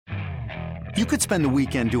You could spend the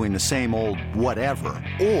weekend doing the same old whatever,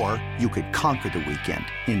 or you could conquer the weekend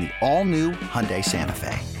in the all-new Hyundai Santa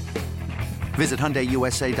Fe. Visit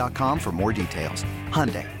HyundaiUSA.com for more details.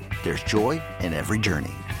 Hyundai, there's joy in every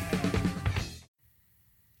journey.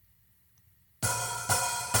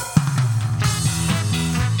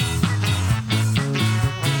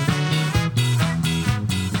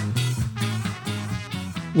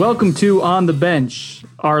 Welcome to On the Bench.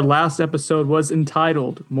 Our last episode was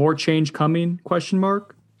entitled "More Change Coming?"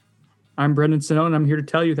 I'm Brendan Sinone, and I'm here to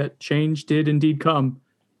tell you that change did indeed come.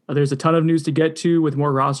 There's a ton of news to get to, with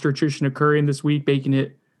more roster attrition occurring this week, making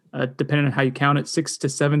it, depending on how you count it, 6 to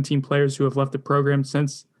 17 players who have left the program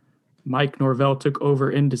since Mike Norvell took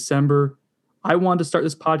over in December. I wanted to start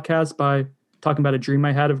this podcast by talking about a dream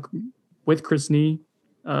I had with Chris Nee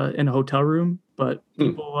in a hotel room, but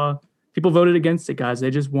people voted against it, guys.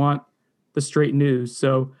 They just want the straight news.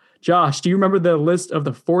 So, Josh, do you remember the list of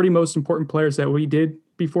the 40 most important players that we did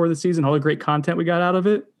before the season? All the great content we got out of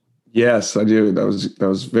it? Yes, I do. That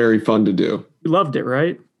was very fun to do. You loved it,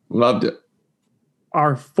 right? Loved it.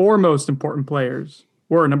 Our 4 most important players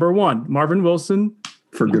were: number 1, Marvin Wilson.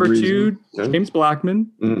 For number good 2, reason. James Blackman.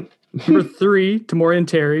 Number 3, Tamorrion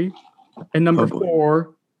Terry. And number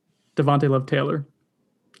 4, Devontae Love Taylor.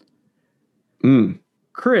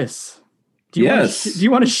 Chris, do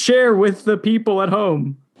you want to share with the people at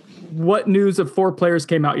home what news of 4 players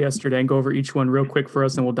came out yesterday, and go over each one real quick for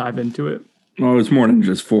us, and we'll dive into it? Well, it's more than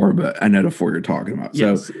just 4, but I know the 4 you're talking about.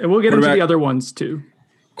 Yes, so, and we'll get into the other ones too.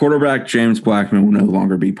 Quarterback James Blackman will no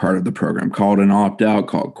longer be part of the program. Call it an opt-out,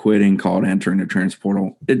 call it quitting, call it entering the transfer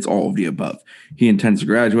portal. It's all of the above. He intends to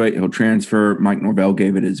graduate. He'll transfer. Mike Norvell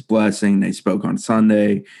gave it his blessing. They spoke on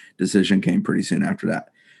Sunday. Decision came pretty soon after that.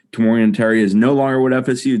 Tamorrion Terry is no longer with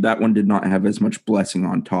FSU. That one did not have as much blessing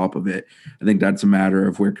on top of it. I think that's a matter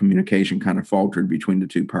of where communication kind of faltered between the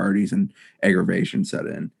two parties and aggravation set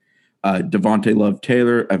in. Devontae Love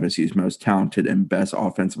Taylor, FSU's most talented and best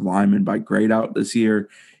offensive lineman by grade out this year.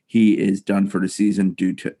 He is done for the season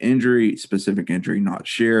due to injury, specific injury not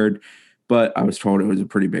shared, but I was told it was a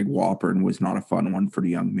pretty big whopper and was not a fun one for the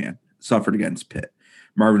young man. Suffered against Pitt.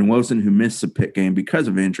 Marvin Wilson, who missed the Pitt game because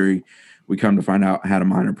of injury, we come to find out had a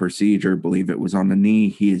minor procedure, believe it was on the knee.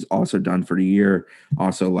 He is also done for the year,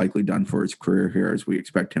 also likely done for his career here, as we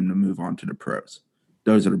expect him to move on to the pros.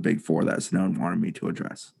 Those are the big 4 that Snowden wanted me to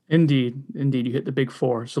address. Indeed. You hit the big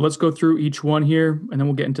 4. So let's go through each one here, and then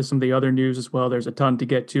we'll get into some of the other news as well. There's a ton to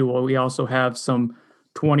get to. Well, we also have some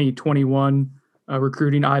 2021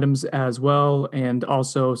 recruiting items as well, and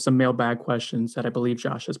also some mailbag questions that I believe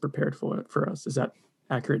Josh has prepared for us. Is that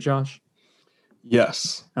accurate, Josh?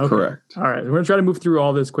 Yes, okay. Correct. All right. We're going to try to move through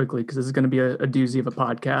all this quickly because this is going to be a doozy of a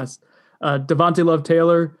podcast. Devontae Love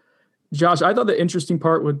Taylor. Josh, I thought the interesting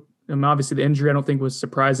part would, obviously the injury I don't think was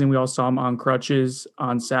surprising. We all saw him on crutches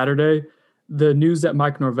on Saturday. The news that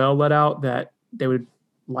Mike Norvell let out that they would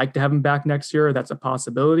like to have him back next year, that's a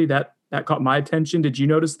possibility. That caught my attention. Did you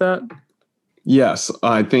notice that? Yes,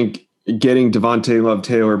 I think getting Devontae Love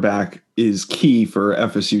Taylor back is key for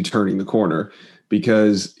FSU turning the corner,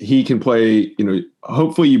 because he can play,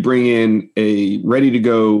 hopefully you bring in a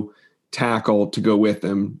ready-to-go tackle to go with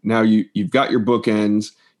him. Now you've got your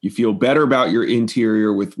bookends. You feel better about your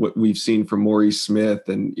interior with what we've seen from Maurice Smith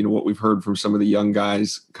and, what we've heard from some of the young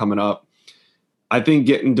guys coming up. I think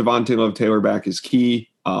getting Devontae Love Taylor back is key.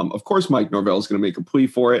 Of course, Mike Norvell is going to make a plea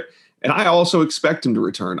for it. And I also expect him to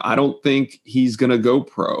return. I don't think he's going to go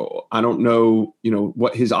pro. I don't know,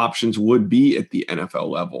 what his options would be at the NFL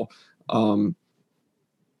level.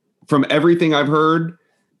 From everything I've heard,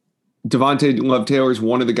 Devontae Love Taylor is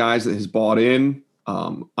one of the guys that has bought in.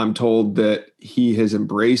 I'm told that he has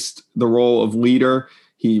embraced the role of leader.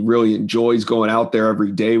 He really enjoys going out there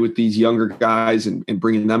every day with these younger guys and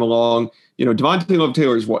bringing them along. Devontae Love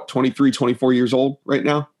Taylor is 23, 24 years old right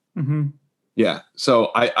now. Mm-hmm. Yeah.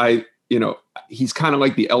 So I he's kind of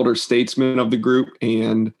like the elder statesman of the group.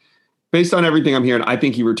 And based on everything I'm hearing, I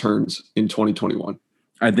think he returns in 2021.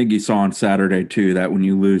 I think you saw on Saturday, too, that when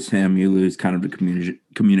you lose him, you lose kind of the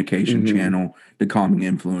communication channel, the calming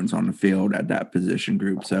influence on the field at that position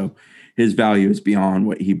group. So his value is beyond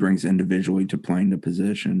what he brings individually to playing the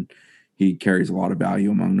position. He carries a lot of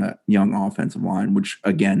value among that young offensive line, which,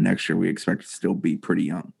 again, next year we expect to still be pretty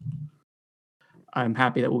young. I'm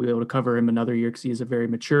happy that we'll be able to cover him another year because he is a very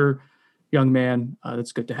mature young man.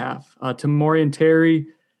 That's good to have. Tamorrion Terry.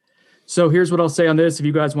 So here's what I'll say on this. If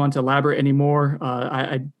you guys want to elaborate any more,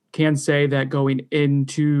 I can say that going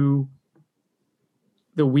into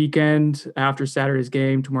the weekend after Saturday's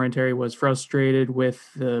game, Tamorrion Terry was frustrated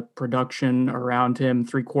with the production around him.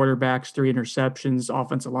 3 quarterbacks, 3 interceptions.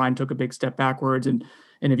 Offensive line took a big step backwards, and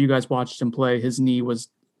And if you guys watched him play, his knee was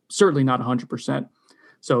certainly not 100%.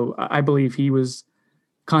 So I believe he was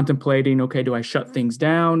contemplating, okay, do I shut things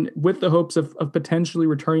down with the hopes of potentially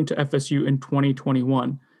returning to FSU in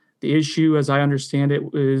 2021? The issue, as I understand it,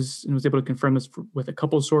 is, and was able to confirm this with a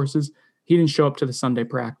couple of sources, he didn't show up to the Sunday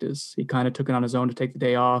practice. He kind of took it on his own to take the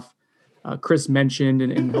day off. Chris mentioned,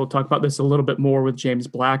 and he'll talk about this a little bit more with James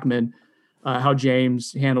Blackman, how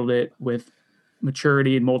James handled it with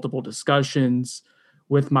maturity and multiple discussions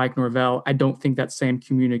with Mike Norvell. I don't think that same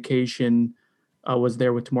communication was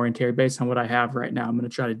there with Tamorrion Terry based on what I have right now. I'm going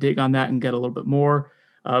to try to dig on that and get a little bit more.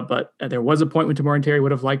 But there was a point when Tamorrion Terry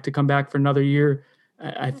would have liked to come back for another year.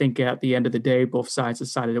 I think at the end of the day, both sides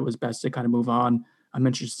decided it was best to kind of move on. I'm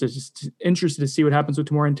interested to see what happens with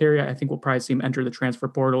Tamorrion Terry. I think we'll probably see him enter the transfer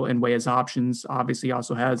portal and weigh his options. Obviously, he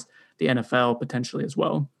also has the NFL potentially as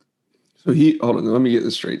well. So hold on, let me get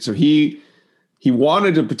this straight. So he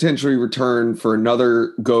wanted to potentially return for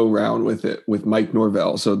another go round with Mike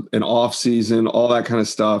Norvell. So an off season, all that kind of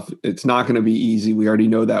stuff. It's not going to be easy. We already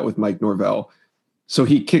know that with Mike Norvell. So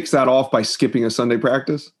he kicks that off by skipping a Sunday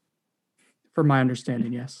practice? From my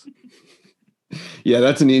understanding, yes. Yeah,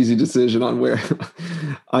 that's an easy decision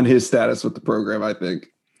on his status with the program, I think.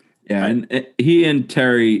 Yeah, and he and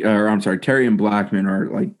Terry and Blackman are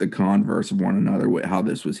like the converse of one another with how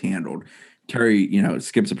this was handled. Terry,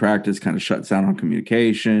 skips a practice, kind of shuts down on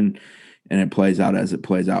communication, and it plays out as it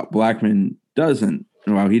plays out. Blackman doesn't.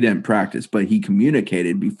 Well, he didn't practice, but he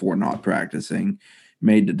communicated before not practicing,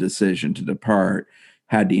 made the decision to depart,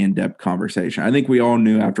 had the in-depth conversation. I think we all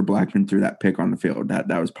knew after Blackman threw that pick on the field that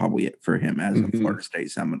was probably it for him as a Florida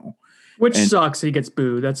State Seminole. Which sucks. He gets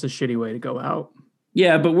booed. That's a shitty way to go out.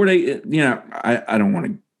 Yeah, but were they, I don't want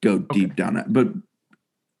to go deep down that, but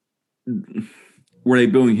were they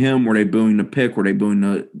booing him? Were they booing the pick? Were they booing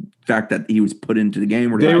the fact that he was put into the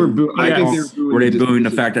game? Were they booing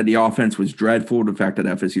the fact that the offense was dreadful, the fact that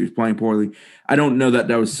FSU was playing poorly? I don't know that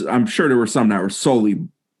was, I'm sure there were some that were solely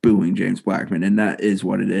booing James Blackman, and that is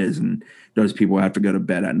what it is. And those people have to go to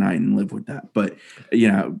bed at night and live with that. But,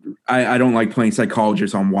 I don't like playing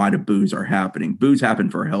psychologist on why the boos are happening. Boos happen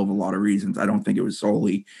for a hell of a lot of reasons. I don't think it was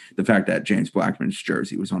solely the fact that James Blackman's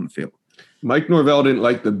jersey was on the field. Mike Norvell didn't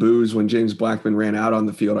like the boos when James Blackman ran out on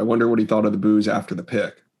the field. I wonder what he thought of the boos after the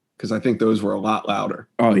pick, because I think those were a lot louder.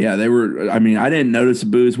 Oh, yeah, they were. I mean, I didn't notice the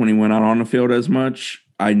boos when he went out on the field as much.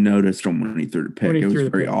 I noticed them when he threw the pick. It was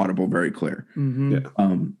very audible, very clear. Mm-hmm.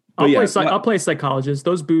 Yeah. I'll play psychologist.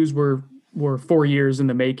 Those boos were 4 years in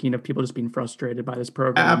the making of people just being frustrated by this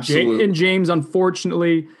program. Absolutely. And James,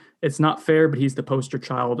 unfortunately, it's not fair, but he's the poster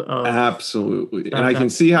child of. Absolutely. And I can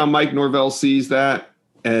see how Mike Norvell sees that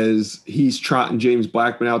as he's trotting James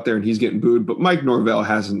Blackman out there and he's getting booed. But Mike Norvell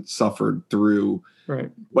hasn't suffered through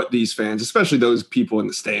what these fans, especially those people in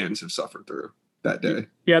the stands, have suffered through that day.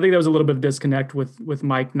 Yeah, I think there was a little bit of disconnect with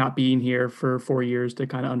Mike not being here for 4 years to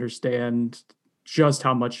kind of understand just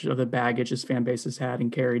how much of the baggage his fan base has had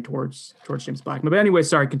and carried towards James Blackman. But anyway,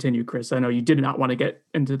 sorry, continue, Chris. I know you did not want to get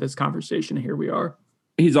into this conversation, and here we are.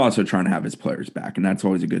 He's also trying to have his players back, and that's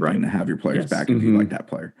always a good thing to have your players back if you like that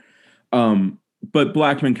player. But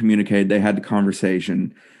Blackman communicated. They had the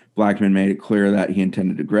conversation. Blackman made it clear that he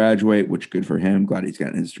intended to graduate, which good for him. Glad he's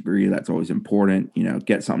gotten his degree. That's always important.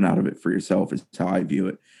 Get something out of it for yourself is how I view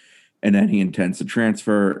it. And then he intends to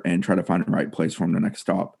transfer and try to find the right place for him the next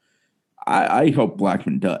stop. I hope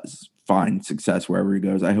Blackman does find success wherever he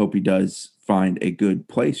goes. I hope he does find a good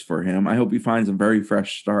place for him. I hope he finds a very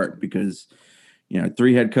fresh start because,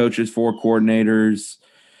 3 head coaches, 4 coordinators.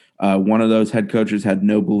 One of those head coaches had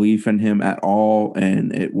no belief in him at all,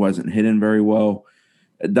 and it wasn't hidden very well.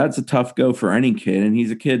 That's a tough go for any kid, and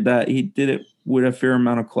he's a kid that he did it with a fair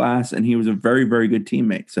amount of class, and he was a very, very good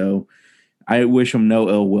teammate. So I wish him no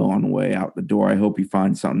ill will on the way out the door. I hope he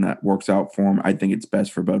finds something that works out for him. I think it's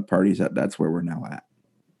best for both parties. That's where we're now at.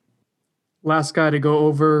 Last guy to go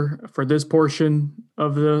over for this portion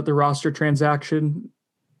of the roster transaction,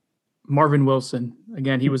 Marvin Wilson.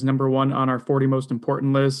 Again, he was number 1 on our 40 most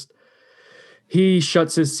important list. He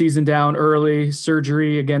shuts his season down early.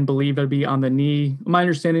 Surgery, again, believed to be on the knee. My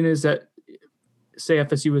understanding is that, say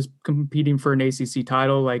FSU was competing for an ACC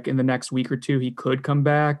title, like in the next week or 2, he could come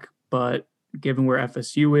back. But given where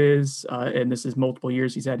FSU is, and this is multiple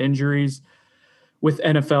years he's had injuries, with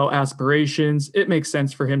NFL aspirations, it makes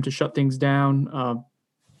sense for him to shut things down.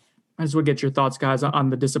 I just would get your thoughts, guys, on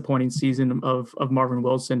the disappointing season of Marvin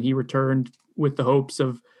Wilson. He returned with the hopes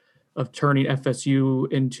of turning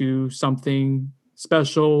FSU into something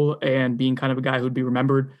special and being kind of a guy who'd be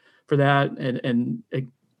remembered for that. And it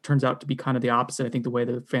turns out to be kind of the opposite. I think the way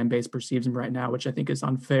the fan base perceives him right now, which I think is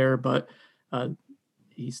unfair, but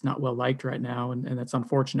he's not well liked right now, and that's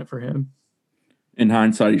unfortunate for him. In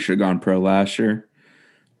hindsight, he should have gone pro last year.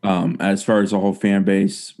 As far as the whole fan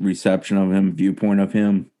base reception of him, viewpoint of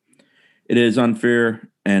him, it is unfair,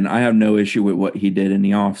 and I have no issue with what he did in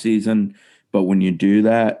the offseason. But when you do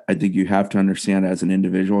that, I think you have to understand as an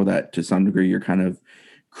individual that to some degree you're kind of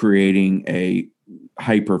creating a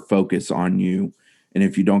hyper focus on you. And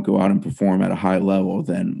if you don't go out and perform at a high level,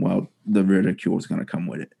 then, well, the ridicule is going to come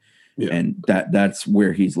with it. Yeah. And that's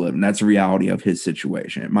where he's living. That's the reality of his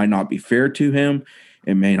situation. It might not be fair to him.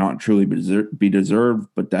 It may not truly be deserved,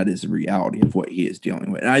 but that is the reality of what he is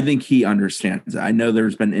dealing with. And I think he understands that. I know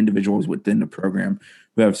there's been individuals within the program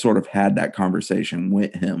who have sort of had that conversation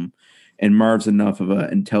with him. And Marv's enough of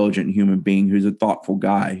an intelligent human being who's a thoughtful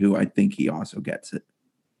guy who I think he also gets it.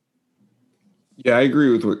 Yeah, I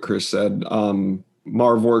agree with what Chris said.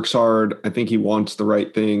 Marv works hard. I think he wants the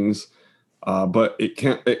right things. But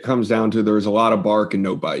it comes down to there's a lot of bark and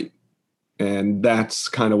no bite. And that's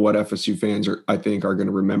kind of what FSU fans I think are going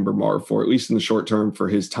to remember Marv for, at least in the short term, for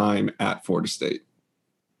his time at Florida State.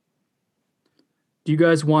 Do you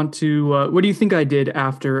guys want to what do you think I did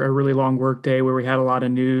after a really long work day where we had a lot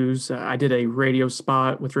of news? I did a radio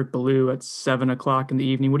spot with Rick Ballou at 7:00 in the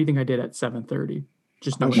evening. What do you think I did at 7:30?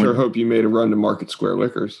 I sure hope you made a run to Market Square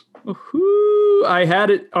Liquors. I had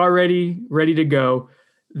it already ready to go.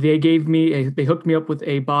 They hooked me up with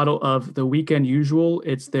a bottle of the Weekend Usual.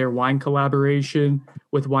 It's their wine collaboration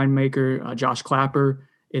with winemaker Josh Clapper.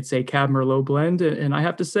 It's a Cab Merlot blend. And I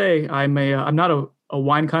have to say, I'm not a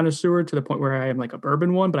wine connoisseur to the point where I am like a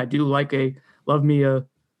bourbon one, but I do love me a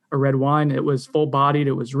red wine. It was full bodied.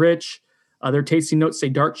 It was rich. Their tasting notes say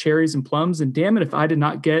dark cherries and plums. And damn it, if I did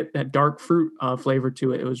not get that dark fruit flavor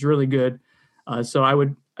to it, it was really good. So I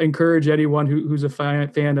would encourage anyone who's a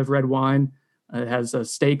fan of red wine, it has a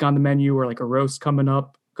steak on the menu or like a roast coming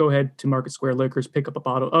up, go ahead to Market Square Liquors, pick up a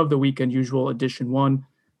bottle of the Weekend Usual Edition 1.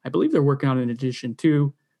 I believe they're working on an Edition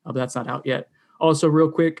 2, but that's not out yet. Also, real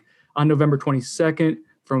quick, on November 22nd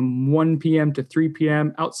from 1 p.m. to 3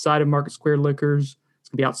 p.m. outside of Market Square Liquors. It's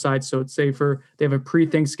going to be outside, so it's safer. They have a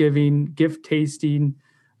pre-Thanksgiving gift tasting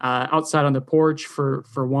outside on the porch for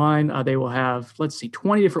wine. They will have,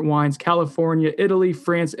 20 different wines, California, Italy,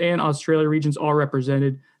 France, and Australia regions all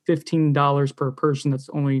represented. $15 per person. That's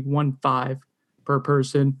only $15 per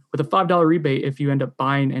person with a $5 rebate if you end up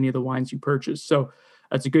buying any of the wines you purchase. So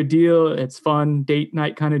that's a good deal. It's fun, date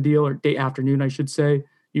night kind of deal, or date afternoon, I should say.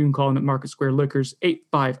 You can call them at Market Square Liquors,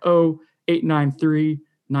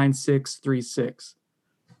 850-893-9636.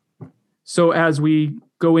 So as we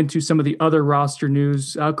go into some of the other roster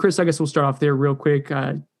news, Chris, I guess we'll start off there real quick.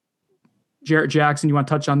 Jarrett Jackson, you want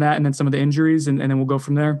to touch on that and then some of the injuries, and then we'll go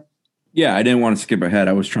from there? Yeah, I didn't want to skip ahead.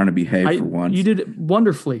 I was trying to behave for once. You did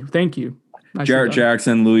wonderfully. Thank you. Jarrett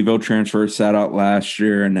Jackson, Louisville transfer, sat out last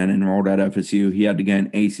year and then enrolled at FSU. He had to get an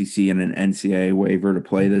ACC and an NCAA waiver to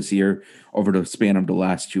play this year. Over the span of the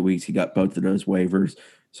last 2 weeks, he got both of those waivers,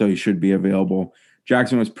 so he should be available.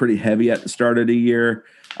 Jackson was pretty heavy at the start of the year.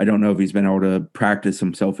 I don't know if he's been able to practice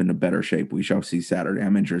himself into better shape. We shall see Saturday.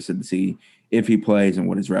 I'm interested to see if he plays and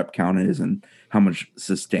what his rep count is and how much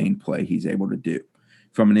sustained play he's able to do.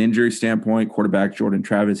 From an injury standpoint, quarterback Jordan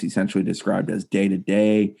Travis essentially described as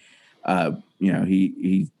day-to-day.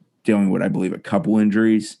 He's dealing with, I believe, a couple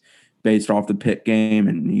injuries based off the Pitt game,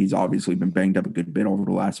 and he's obviously been banged up a good bit over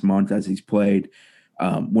the last month as he's played.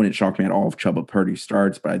 Wouldn't shock me at all if Chuba Purdy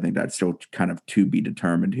starts, but I think that's still kind of to be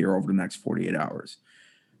determined here over the next 48 hours.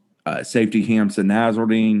 Safety Hampson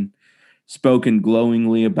Nasruddin, spoken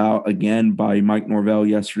glowingly about again by Mike Norvell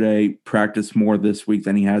yesterday. Practiced more this week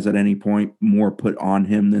than he has at any point. More put on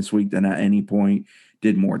him this week than at any point.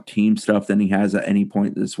 Did more team stuff than he has at any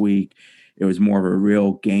point this week. It was more of a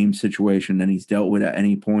real game situation than he's dealt with at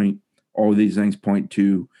any point. All of these things point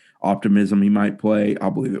to optimism he might play.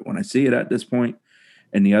 I'll believe it when I see it at this point.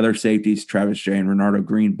 And the other safeties, Travis Jay and Renardo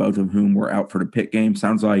Green, both of whom were out for the Pitt game.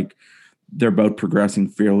 Sounds like they're both progressing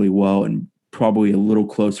fairly well and probably a little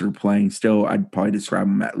closer to playing still. I'd probably describe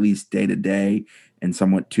them at least day-to-day and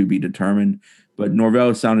somewhat to be determined. But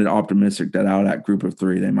Norvell sounded optimistic that out of that group of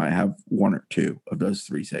three, they might have one or two of those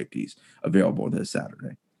three safeties available this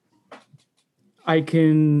Saturday. I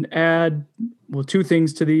can add, two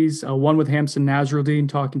things to these. One with Hampson Nasruddin,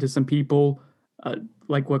 talking to some people,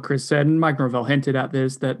 like what Chris said, and Mike Norvell hinted at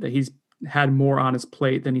this, that he's had more on his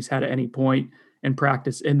plate than he's had at any point in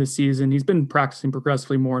practice in the season. He's been practicing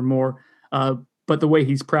progressively more and more. But the way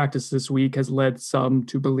he's practiced this week has led some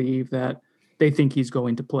to believe that they think he's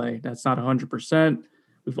going to play. That's not 100%.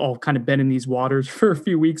 We've all kind of been in these waters for a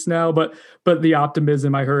few weeks now, but the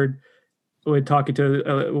optimism I heard when talking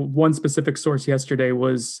to one specific source yesterday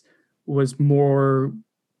was more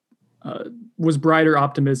was brighter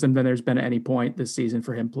optimism than there's been at any point this season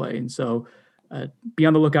for him playing. So be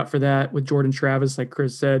on the lookout for that with Jordan Travis. Like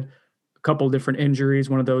Chris said, a couple of different injuries.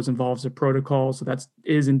 One of those involves a protocol. So that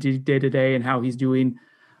is indeed day-to-day and how he's doing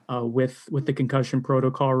with the concussion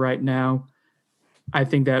protocol right now. I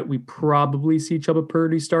think that we probably see Chuba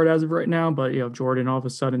Purdy start as of right now, but if Jordan all of a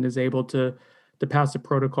sudden is able to pass the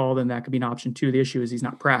protocol, then that could be an option too. The issue is he's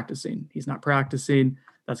not practicing.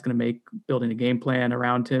 That's going to make building a game plan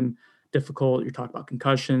around him difficult. You're talking about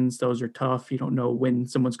concussions. Those are tough. You don't know when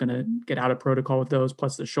someone's going to get out of protocol with those,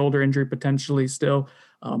 plus the shoulder injury potentially still.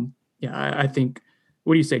 I think,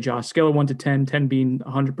 what do you say, Josh? Scale of 1 to 10, 10 being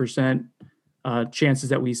 100%, chances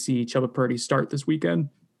that we see Chuba Purdy start this weekend?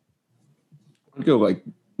 I'd go like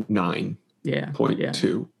 9.2. Yeah.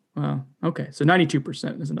 Well, okay. So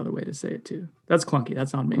 92% is another way to say it too. That's clunky.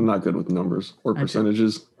 That's on me. I'm not good with numbers or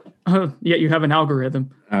percentages. Yet you have an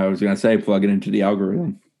algorithm. I was going to say, plug it into the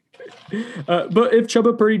algorithm. But if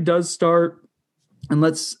Chuba Purdy does start, and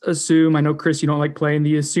let's assume, I know, Chris, you don't like playing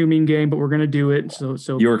the assuming game, but we're going to do it. So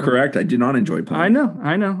you're correct. I do not enjoy playing. I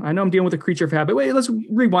know. I'm dealing with a creature of habit. Wait, let's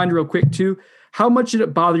rewind real quick too. How much did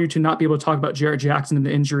it bother you to not be able to talk about Jarrett Jackson and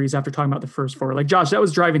the injuries after talking about the first four? Like, Josh, that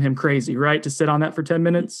was driving him crazy, right? To sit on that for 10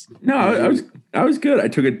 minutes? No, I was good. I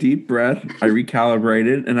took a deep breath. I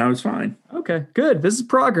recalibrated, and I was fine. Okay, good. This is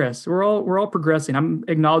progress. We're all progressing. I'm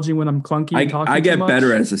acknowledging when I'm clunky and talking I get too much.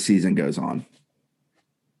 better as the season goes on.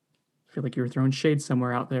 I feel like you were throwing shade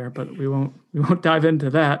somewhere out there, but we won't dive into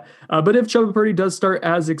that. But if Chuba Purdy does start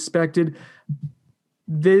as expected,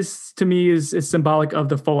 this to me is symbolic of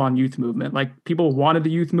the full-on youth movement. Like, people wanted the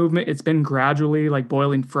youth movement. It's been gradually like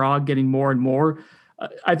boiling frog, getting more and more.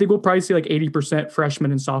 I think we'll probably see like 80%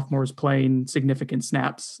 freshmen and sophomores playing significant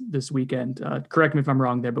snaps this weekend. Correct me if I'm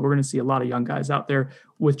wrong there, but we're going to see a lot of young guys out there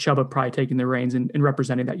with Chuba probably taking the reins and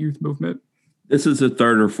representing that youth movement. This is the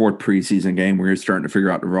third or fourth preseason game where you're starting to figure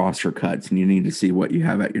out the roster cuts, and you need to see what you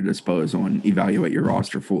have at your disposal and evaluate your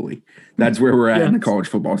roster fully. That's where we're at in the college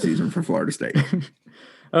football season for Florida State.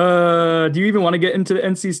 Do you even want to get into the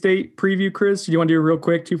NC State preview, Chris? Do you want to do a real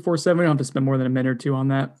quick 247? I don't have to spend more than a minute or two on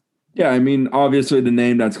that. Yeah, I mean, obviously the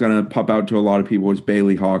name that's going to pop out to a lot of people is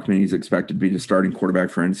Bailey Hawkman. He's expected to be the starting quarterback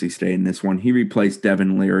for NC State in this one. He replaced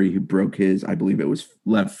Devin Leary, who broke his, I believe it was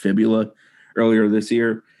left fibula earlier this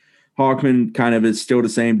year. Hawkman kind of is still the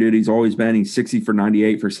same dude he's always been. He's 60 for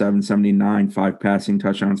 98 for 779, 5 passing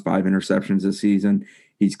touchdowns, 5 interceptions this season.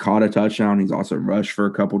 He's caught a touchdown. He's also rushed for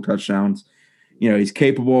a couple touchdowns. He's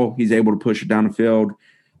capable. He's able to push it down the field.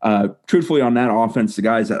 Truthfully, on that offense, the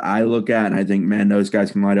guys that I look at, and I think, man, those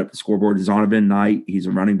guys can light up the scoreboard, is Zonovan Knight. He's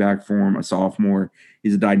a running back for him, a sophomore.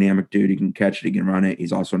 He's a dynamic dude. He can catch it. He can run it.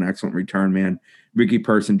 He's also an excellent return man. Ricky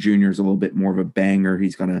Person Jr. is a little bit more of a banger.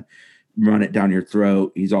 He's going to run it down your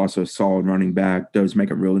throat. He's also a solid running back. Those make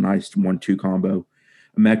a really nice 1-2 combo.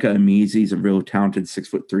 Emeka Emezie is a real talented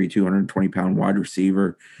 6'3", 220-pound wide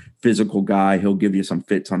receiver, physical guy. He'll give you some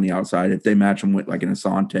fits on the outside. If they match him with like an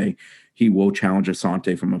Asante, he will challenge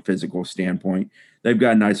Asante from a physical standpoint. They've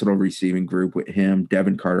got a nice little receiving group with him,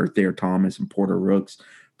 Devin Carter, Thayer Thomas, and Porter Rooks.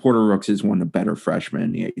 Porter Rooks is one of the better freshmen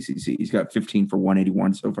in the ACC. He's got 15 for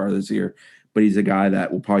 181 so far this year, but he's a guy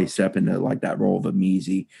that will probably step into like that role of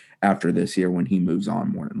Emezie after this year when he moves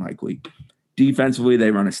on, more than likely. Defensively,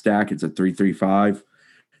 they run a stack. It's a 3-3-5.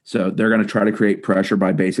 So they're going to try to create pressure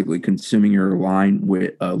by basically consuming your line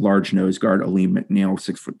with a large nose guard, Aleem McNeil,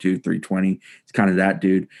 6'2", 320. It's kind of that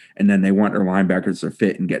dude. And then they want their linebackers to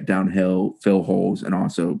fit and get downhill, fill holes, and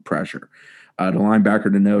also pressure. The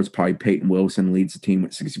linebacker to know is probably Peyton Wilson, leads the team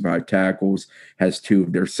with 65 tackles, has 2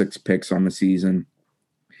 of their 6 picks on the season.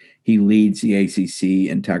 He leads the ACC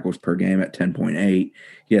in tackles per game at 10.8.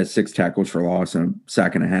 He has 6 tackles for loss and a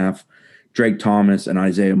sack and a half. Drake Thomas and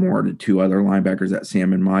Isaiah Moore, the 2 other linebackers at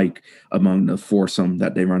Sam and Mike, among the foursome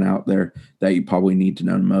that they run out there that you probably need to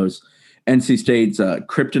know the most. NC State's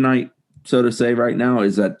kryptonite, so to say, right now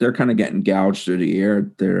is that they're kind of getting gouged through the air.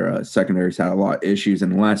 Their secondaries had a lot of issues.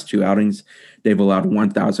 In the last 2 outings, they've allowed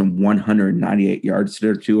 1,198 yards to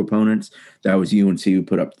their 2 opponents. That was UNC, who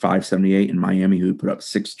put up 578, and Miami, who put up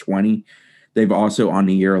 620. They've also, on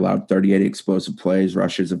the year, allowed 38 explosive plays,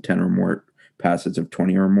 rushes of 10 or more, passes of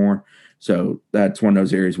 20 or more. So that's one of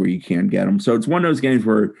those areas where you can get them. So it's one of those games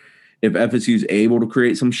where if FSU is able to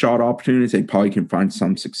create some shot opportunities, they probably can find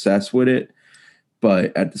some success with it.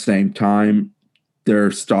 But at the same time,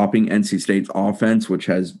 they're stopping NC State's offense, which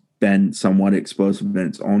has been somewhat explosive in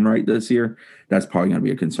its own right this year. That's probably going to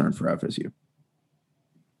be a concern for FSU.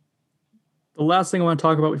 The last thing I want to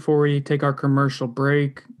talk about before we take our commercial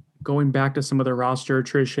break, going back to some of the roster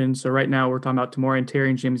attrition. So right now we're talking about Tamorrion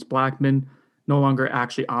Terry and James Blackman, no longer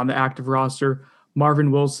actually on the active roster.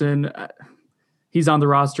 Marvin Wilson, he's on the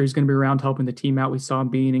roster. He's going to be around helping the team out. We saw him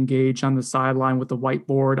being engaged on the sideline with the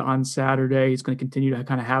whiteboard on Saturday. He's going to continue to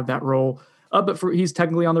kind of have that role. But he's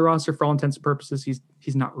technically on the roster for all intents and purposes.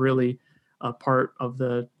 He's not really a part of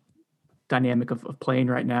the dynamic of playing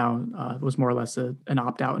right now. It was more or less an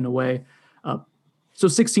opt-out in a way. So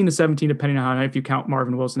 16 to 17, depending on if you count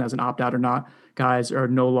Marvin Wilson as an opt-out or not, guys are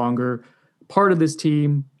no longer part of this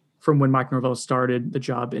team from when Mike Norvell started the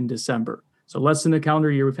job in December. So less than a calendar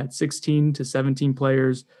year, we've had 16 to 17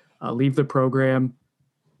 players leave the program.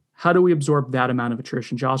 How do we absorb that amount of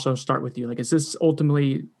attrition? Josh, I'll start with you. Like, is this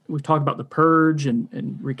ultimately, we've talked about the purge and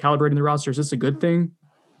recalibrating the roster. Is this a good thing?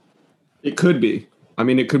 It could be. I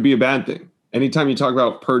mean, it could be a bad thing. Anytime you talk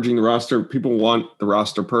about purging the roster, people want the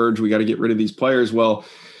roster purge. We got to get rid of these players. Well,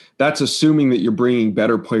 that's assuming that you're bringing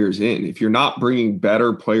better players in. If you're not bringing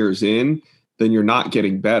better players in, then you're not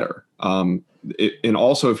getting better. And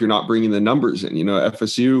also, if you're not bringing the numbers in,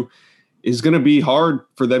 FSU is going to be hard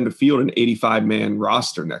for them to field an 85-man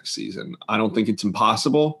roster next season. I don't think it's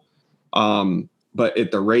impossible. But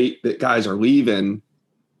at the rate that guys are leaving,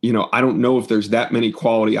 I don't know if there's that many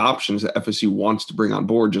quality options that FSU wants to bring on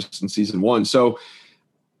board just in season one. So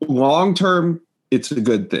long-term, it's a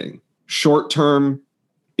good thing. Short-term,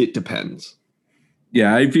 it depends.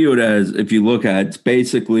 Yeah, I view it as, if you look at it, it's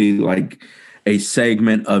basically like a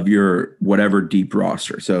segment of your whatever deep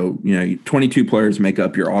roster. So, 22 players make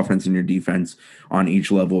up your offense and your defense on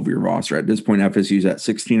each level of your roster. At this point, FSU's at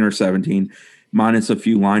 16 or 17, minus a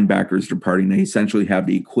few linebackers departing. They essentially have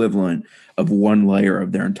the equivalent of one layer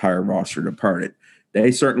of their entire roster departed.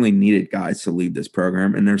 They certainly needed guys to leave this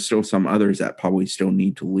program, and there's still some others that probably still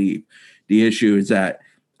need to leave. The issue is that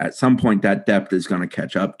at some point that depth is going to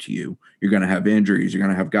catch up to you. You're going to have injuries. You're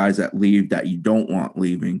going to have guys that leave that you don't want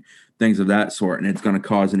leaving, things of that sort. And it's going to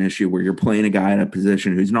cause an issue where you're playing a guy in a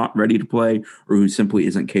position who's not ready to play or who simply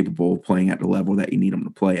isn't capable of playing at the level that you need him to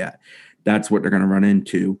play at. That's what they're going to run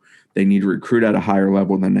into. They need to recruit at a higher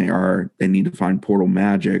level than they are. They need to find portal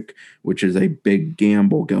magic, which is a big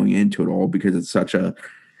gamble going into it all, because it's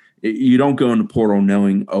you don't go into portal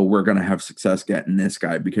knowing, we're going to have success getting this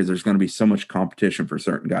guy, because there's going to be so much competition for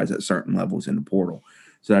certain guys at certain levels in the portal.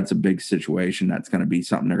 So that's a big situation. That's going to be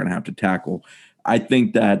something they're going to have to tackle. I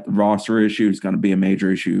think that the roster issue is going to be a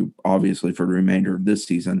major issue, obviously, for the remainder of this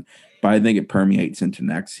season, but I think it permeates into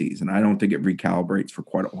next season. I don't think it recalibrates for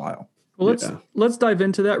quite a while. Well, let's dive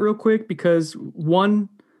into that real quick, because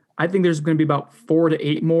I think there's going to be about 4 to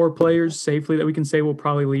 8 more players safely that we can say will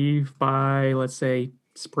probably leave by, let's say,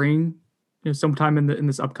 spring, sometime in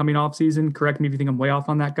this upcoming offseason. Correct me if you think I'm way off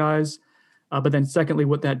on that, guys. But then secondly,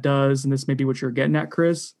 what that does, and this may be what you're getting at,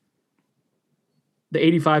 Chris, the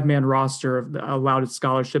 85-man roster of the allowed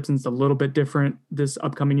scholarships, and it's a little bit different this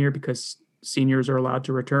upcoming year because seniors are allowed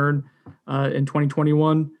to return in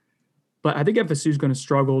 2021. But I think FSU is going to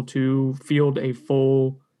struggle to field a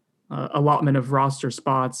full allotment of roster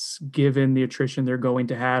spots given the attrition they're going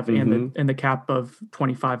to have and the cap of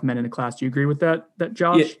 25 men in the class. Do you agree with that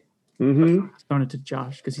Josh? Yeah. Mm-hmm. I was throwing it to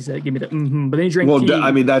Josh because he said, give me the but then he drank tea.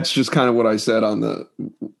 I mean, that's just kind of what I said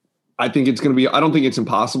I think it's going to be, I don't think it's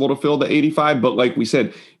impossible to fill the 85, but like we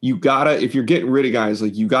said, if you're getting rid of guys,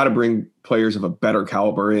 like you got to bring players of a better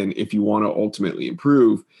caliber in if you want to ultimately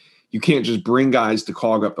improve. You can't just bring guys to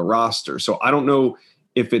clog up the roster. So I don't know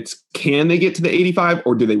if can they get to the 85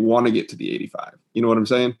 or do they want to get to the 85? You know what I'm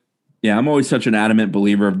saying? Yeah, I'm always such an adamant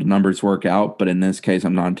believer of the numbers work out, but in this case,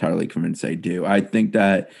 I'm not entirely convinced they do. I think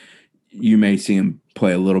that you may see them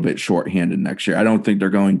play a little bit shorthanded next year. I don't think they're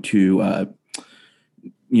going to,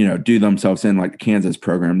 do themselves in like the Kansas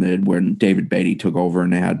program did when David Beatty took over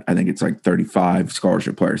and they had, I think it's like 35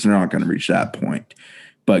 scholarship players. They're not going to reach that point.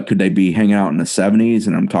 But could they be hanging out in the 70s?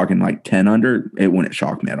 And I'm talking like 10 under. It wouldn't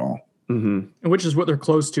shock me at all. Mm-hmm. And which is what they're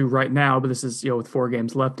close to right now. But this is, with 4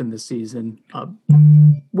 games left in this season.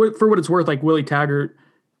 For what it's worth, like Willie Taggart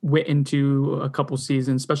went into a couple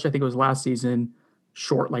seasons, especially I think it was last season,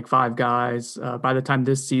 short like 5 guys. By the time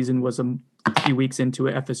this season was a few weeks into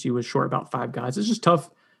it, FSU was short about 5 guys. It's just tough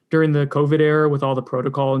during the COVID era with all the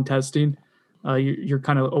protocol and testing. You're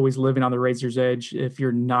kind of always living on the razor's edge if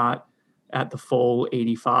you're not at the full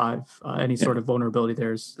 85. Any sort of vulnerability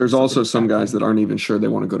there's also some guys that aren't even sure they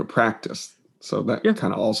want to go to practice. So that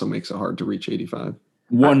kind of also makes it hard to reach 85.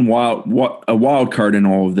 A wild card in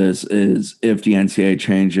all of this is if the NCAA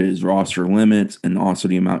changes roster limits and also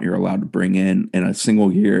the amount you're allowed to bring in a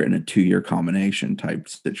single year and a 2-year combination type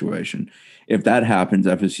situation. If that happens,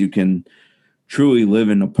 FSU can truly live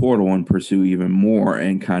in the portal and pursue even more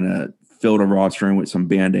and kind of fill the roster in with some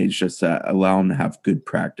Band-Aids just to allow them to have good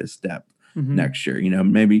practice depth. next year.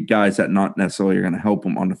 Maybe guys that not necessarily are going to help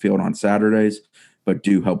them on the field on Saturdays, but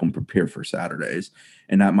do help them prepare for Saturdays.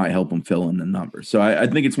 And that might help them fill in the numbers. So I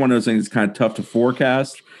think it's one of those things that's kind of tough to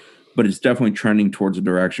forecast, but it's definitely trending towards a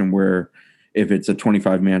direction where if it's a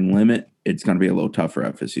 25-man limit, it's going to be a little tough for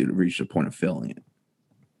FSU to reach the point of filling it,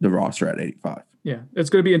 the roster at 85. Yeah, it's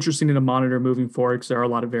going to be interesting to monitor moving forward because there are a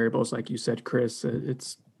lot of variables, like you said, Chris.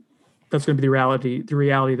 That's going to be the reality. The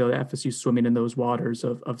reality, though, that FSU is swimming in those waters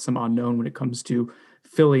of some unknown when it comes to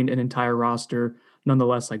filling an entire roster.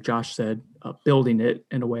 Nonetheless, like Josh said, building it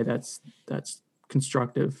in a way that's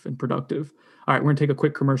constructive and productive. All right, we're going to take a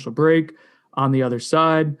quick commercial break. On the other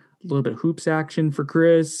side, a little bit of hoops action for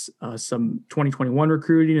Chris, some 2021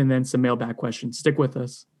 recruiting, and then some mailbag questions. Stick with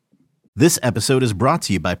us. This episode is brought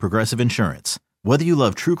to you by Progressive Insurance. Whether you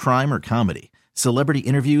love true crime or comedy, celebrity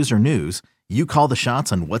interviews or news, you call the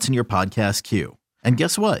shots on what's in your podcast queue. And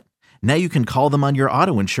guess what? Now you can call them on your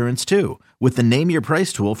auto insurance too with the Name Your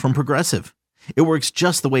Price tool from Progressive. It works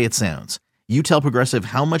just the way it sounds. You tell Progressive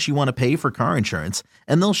how much you want to pay for car insurance,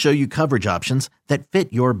 and they'll show you coverage options that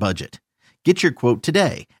fit your budget. Get your quote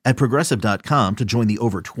today at Progressive.com to join the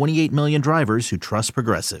over 28 million drivers who trust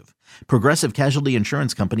Progressive. Progressive Casualty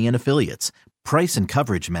Insurance Company and Affiliates. Price and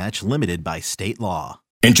coverage match limited by state law.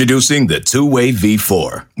 Introducing the Two-Way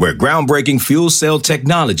V4, where groundbreaking fuel cell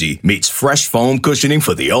technology meets fresh foam cushioning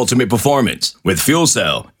for the ultimate performance. With fuel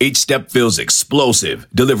cell, each step feels explosive,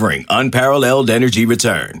 delivering unparalleled energy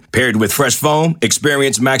return. Paired with fresh foam,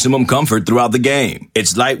 experience maximum comfort throughout the game.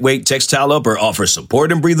 Its lightweight textile upper offers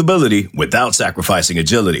support and breathability without sacrificing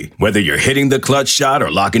agility. Whether you're hitting the clutch shot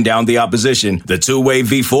or locking down the opposition, the Two-Way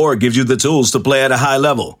V4 gives you the tools to play at a high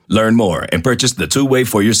level. Learn more and purchase the Two-Way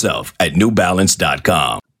for yourself at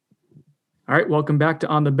newbalance.com. All right, welcome back to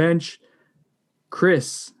On the Bench.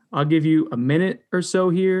 Chris, I'll give you a minute or so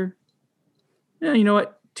here. Yeah, you know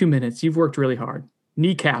what? 2 minutes. You've worked really hard. A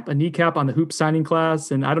kneecap on the hoop signing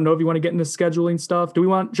class. And I don't know if you want to get into scheduling stuff.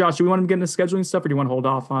 Josh, do we want him to get into scheduling stuff, or do you want to hold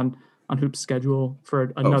off on hoop schedule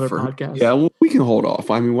for another podcast? Yeah, well, we can hold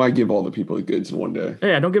off. I mean, why give all the people the goods in one day?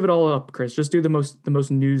 Yeah, don't give it all up, Chris. Just do the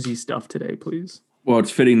most newsy stuff today, please. Well,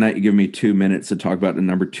 it's fitting that you give me 2 minutes to talk about the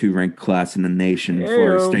number 2 ranked class in the nation.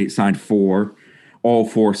 Florida State signed 4. All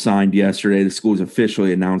 4 signed yesterday. The schools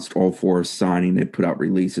officially announced all 4 signing. They put out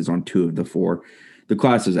releases on 2 of the 4. The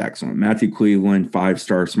class is excellent. Matthew Cleveland,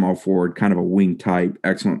 5-star small forward, kind of a wing type,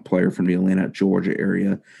 excellent player from the Atlanta, Georgia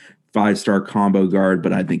area. 5-star combo guard,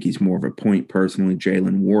 but I think he's more of a point personally.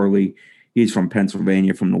 Jalen Worley, he's from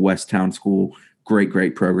Pennsylvania, from the Westtown School.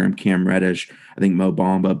 Great program. Cam Reddish, I think Mo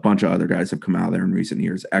Bamba, a bunch of other guys have come out of there in recent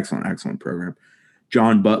years. Excellent program.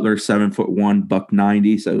 John Butler, 7'1",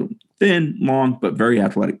 $190, so thin, long, but very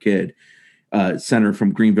athletic kid. Center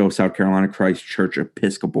from Greenville, South Carolina, Christ Church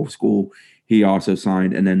Episcopal School. He also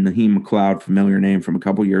signed. And then Naheem McLeod, familiar name from a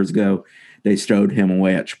couple years ago. They stowed him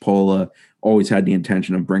away at Chipola. Always had the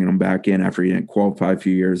intention of bringing him back in after he didn't qualify a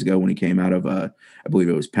few years ago when he came out of, I believe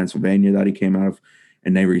it was Pennsylvania that he came out of.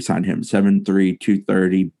 And they re-signed him. 7'3",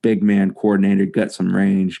 230, big man, coordinated, got some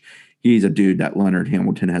range. He's a dude that Leonard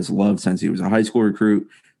Hamilton has loved since he was a high school recruit,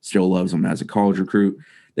 still loves him as a college recruit.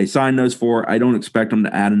 They signed those 4. I don't expect them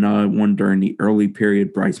to add another one during the early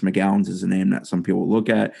period. Bryce McGowens is a name that some people look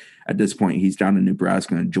at. At this point, he's down in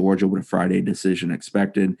Nebraska and Georgia with a Friday decision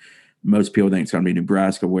expected. Most people think it's going to be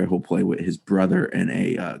Nebraska, where he'll play with his brother and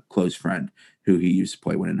a close friend who he used to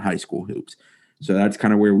play with in high school hoops. So that's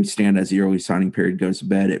kind of where we stand as the early signing period goes to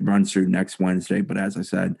bed. It runs through next Wednesday, but as I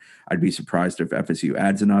said, I'd be surprised if FSU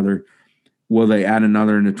adds another. Will they add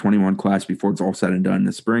another in the 21 class before it's all said and done in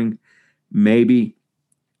the spring? Maybe.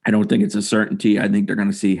 I don't think it's a certainty. I think they're going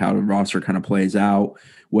to see how the roster kind of plays out,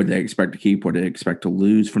 what they expect to keep, what they expect to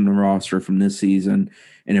lose from the roster from this season,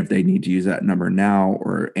 and if they need to use that number now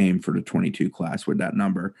or aim for the 22 class with that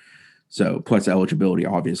number. So plus eligibility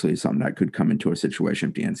obviously is something that could come into a situation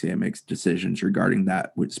if the NCAA makes decisions regarding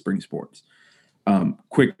that with spring sports.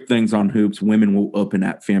 Quick things on hoops. Women will open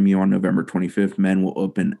at FAMU on November 25th. Men will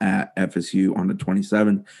open at FSU on the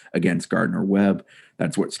 27th against Gardner-Webb.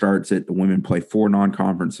 That's what starts it. The women play 4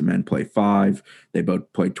 non-conference. The men play 5. They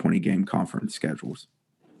both play 20-game conference schedules.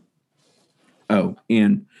 Oh,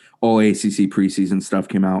 and all ACC preseason stuff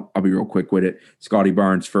came out. I'll be real quick with it. Scotty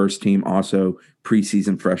Barnes, first team, also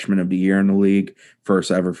preseason freshman of the year in the league.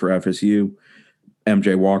 First ever for FSU.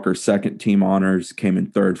 MJ Walker, second team honors, came in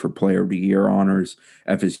third for player of the year honors.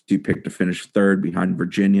 FSU picked to finish third behind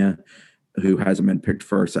Virginia, who hasn't been picked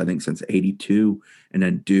first, I think, since 82. And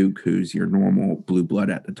then Duke, who's your normal blue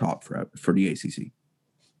blood at the top for the ACC.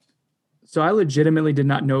 So I legitimately did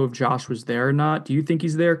not know if Josh was there or not. Do you think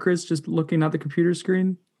he's there, Chris, just looking at the computer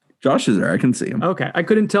screen? Josh is there. I can see him. Okay. I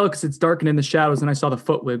couldn't tell because it's darkened in the shadows and I saw the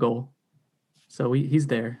foot wiggle. So he's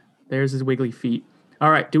there. There's his wiggly feet.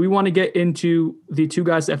 All right. Do we want to get into the two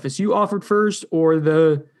guys FSU offered first or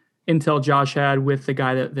the intel Josh had with the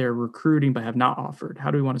guy that they're recruiting but have not offered?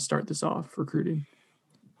 How do we want to start this off, recruiting?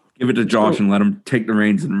 Give it to Josh and let him take the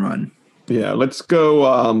reins and run. Yeah, let's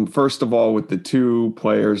go first of all with the two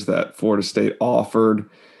players that Florida State offered.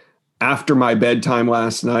 After my bedtime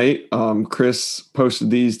last night, Chris posted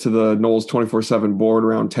these to the Noles 24/7 board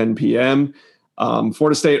around 10 p.m.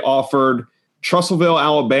 Florida State offered Trussellville,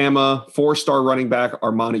 Alabama, 4-star running back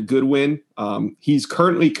Armani Goodwin. He's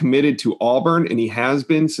currently committed to Auburn, and he has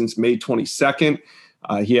been since May 22nd.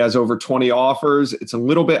 He has over 20 offers. It's a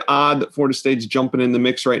little bit odd that Florida State's jumping in the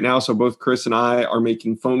mix right now, so both Chris and I are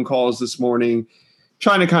making phone calls this morning,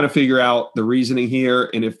 trying to kind of figure out the reasoning here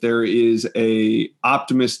and if there is a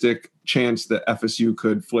optimistic chance that FSU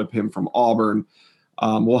could flip him from Auburn.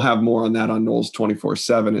 We'll have more on that on Noles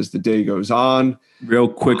 24/7 as the day goes on. Real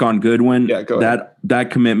quick on Goodwin. Yeah, go ahead. That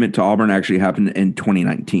commitment to Auburn actually happened in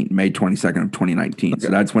 2019, May 22nd of 2019. Okay. So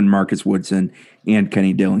that's when Marcus Woodson and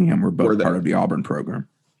Kenny Dillingham were both part of the Auburn program.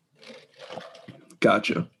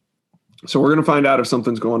 Gotcha. So we're going to find out if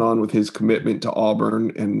something's going on with his commitment to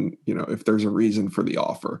Auburn and, if there's a reason for the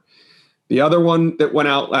offer. The other one that went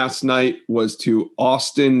out last night was to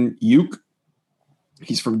Austin Uke.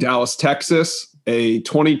 He's from Dallas, Texas, a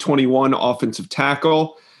 2021 offensive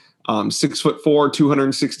tackle, 6'4",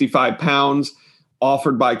 265 pounds,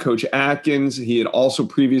 offered by Coach Atkins. He had also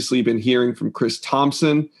previously been hearing from Chris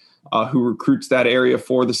Thompson, who recruits that area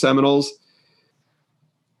for the Seminoles.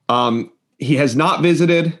 He has not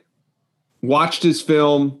visited, watched his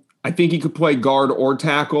film. I think he could play guard or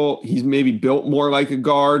tackle. He's maybe built more like a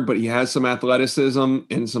guard, but he has some athleticism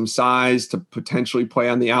and some size to potentially play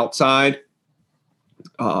on the outside.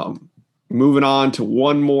 Moving on to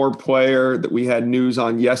one more player that we had news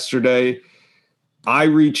on yesterday. I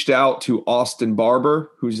reached out to Austin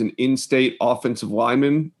Barber, who's an in-state offensive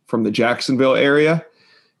lineman from the Jacksonville area.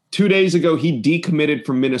 2 days ago, he decommitted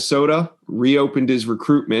from Minnesota, reopened his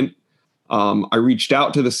recruitment. I reached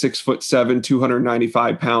out to the 6'7",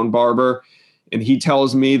 295-pound Barber, and he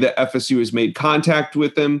tells me that FSU has made contact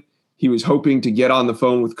with him. He was hoping to get on the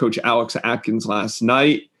phone with Coach Alex Atkins last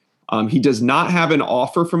night. He does not have an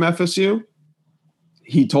offer from FSU.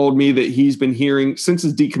 He told me that he's been hearing, since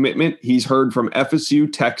his decommitment, he's heard from FSU,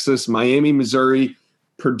 Texas, Miami, Missouri,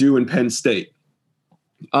 Purdue, and Penn State.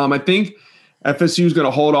 I think FSU is going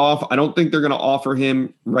to hold off. I don't think they're going to offer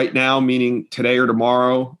him right now, meaning today or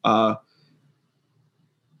tomorrow.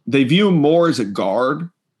 They view him more as a guard.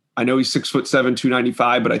 I know he's 6'7",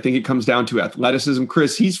 295, but I think it comes down to athleticism.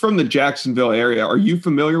 Chris, he's from the Jacksonville area. Are you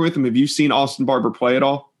familiar with him? Have you seen Austin Barber play at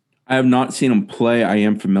all? I have not seen him play. I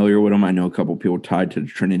am familiar with him. I know a couple people tied to the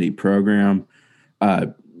Trinity program.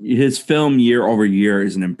 His film year over year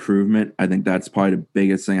is an improvement. I think that's probably the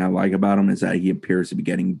biggest thing I like about him is that he appears to be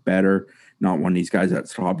getting better, not one of these guys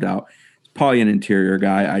that's topped out. He's probably an interior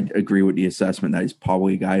guy. I agree with the assessment that he's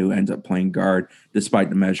probably a guy who ends up playing guard, despite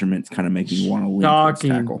the measurements kind of making you want to lean towards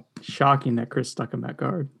tackle. Shocking that Chris stuck him at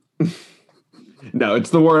guard. No, it's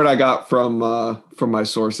the word I got from my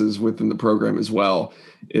sources within the program as well,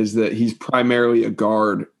 is that he's primarily a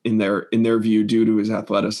guard in their view due to his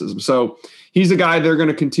athleticism. So he's a guy they're going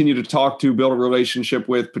to continue to talk to, build a relationship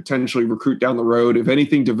with, potentially recruit down the road. If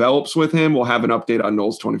anything develops with him, we'll have an update on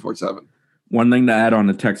Noles 24/7. One thing to add on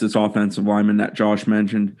the Texas offensive lineman that Josh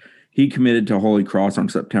mentioned, he committed to Holy Cross on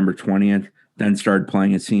September 20th, then started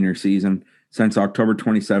playing his senior season. Since October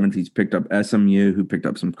 27th, he's picked up SMU, who picked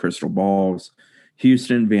up some crystal balls,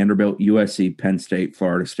 Houston, Vanderbilt, USC, Penn State,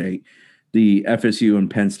 Florida State. The FSU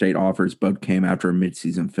and Penn State offers both came after a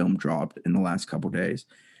midseason film dropped in the last couple of days.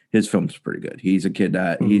 His film's pretty good. He's a kid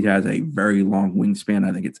that he has a very long wingspan.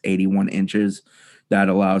 I think it's 81 inches. That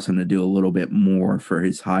allows him to do a little bit more for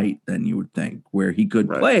his height than you would think, where he could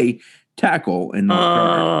play tackle and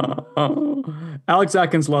not guard. Alex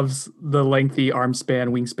Atkins loves the lengthy arm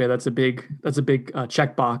span, wingspan. That's a big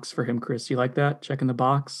check box for him, Chris. You like that? Checking the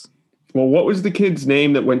box. Well, what was the kid's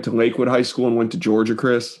name that went to Lakewood High School and went to Georgia,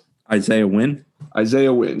 Chris? Isaiah Wynn.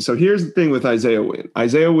 Isaiah Wynn. So here's the thing with Isaiah Wynn.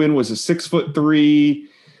 Isaiah Wynn was a 6'3",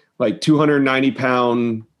 like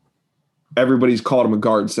 290-pound. Everybody's called him a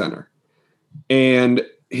guard center, and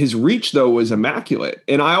his reach though was immaculate.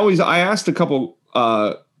 And I asked a couple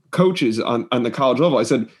coaches on the college level. I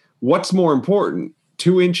said, "What's more important,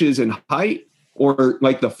 2 inches in height, or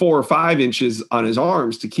like the 4 or 5 inches on his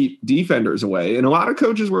arms to keep defenders away?" And a lot of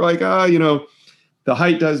coaches were like, the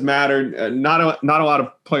height does matter. Not a lot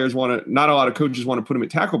of coaches want to put him at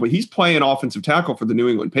tackle, but he's playing offensive tackle for the New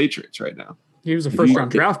England Patriots right now. He was a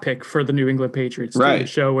first-round draft pick for the New England Patriots. Right. To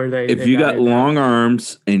show where they. If you got long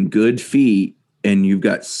arms and good feet, and you've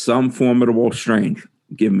got some formidable strength,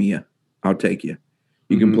 give me you. I'll take you.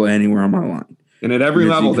 You can play anywhere on my line. And at every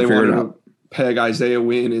level, they wanted to peg Isaiah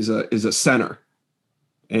Wynn as a center,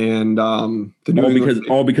 and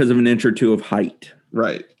all because of an inch or two of height.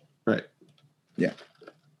 Right. Yeah.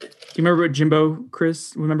 Do you remember what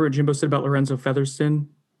Jimbo said about Lorenzo Featherston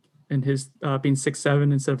and his being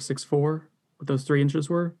 6'7" instead of 6'4"? What those 3 inches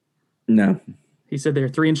were? No. He said they're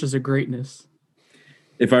 3 inches of greatness.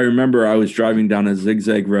 If I remember, I was driving down a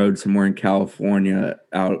zigzag road somewhere in California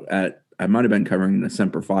I might have been covering the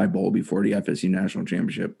Semper Fi Bowl before the FSU National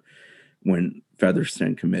Championship when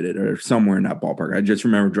Featherston committed, or somewhere in that ballpark. I just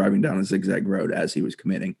remember driving down a zigzag road as he was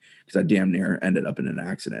committing because I damn near ended up in an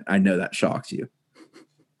accident. I know that shocks you.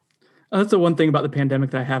 That's the one thing about the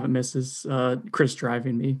pandemic that I haven't missed is Chris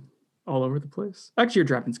driving me all over the place. Actually, your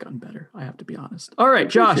driving's gotten better. I have to be honest. All right,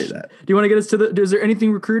 Josh, do you want to get us to is there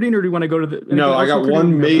anything recruiting, or do you want to go to the? No, I got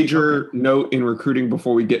one major note in recruiting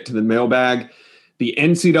before we get to the mailbag. The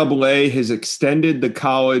NCAA has extended the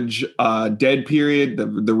college dead period,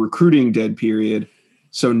 the recruiting dead period.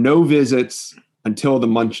 So no visits until the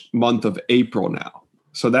month of April now.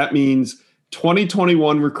 So that means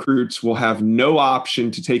 2021 recruits will have no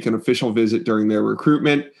option to take an official visit during their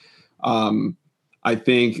recruitment. I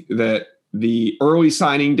think that the early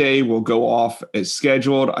signing day will go off as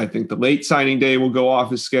scheduled. I think the late signing day will go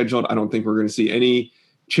off as scheduled. I don't think we're going to see any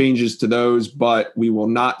changes to those, but we will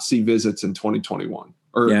not see visits in 2021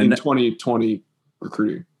 or in 2020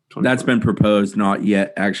 recruiting. That's been proposed, not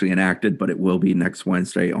yet actually enacted, but it will be next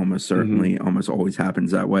Wednesday. Almost certainly, almost always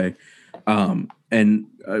happens that way. And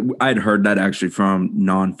I'd heard that actually from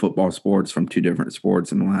non-football sports, from 2 different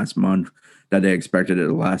sports in the last month, that they expected it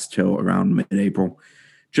to last till around mid-April.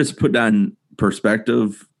 Just to put that in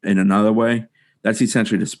perspective in another way, that's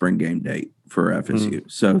essentially the spring game date for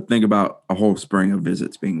FSU. So think about a whole spring of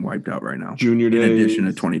visits being wiped out right now. Junior Day. In addition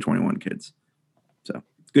to 2021 kids. So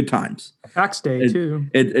good times. Tax day, too.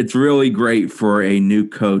 It's really great for a new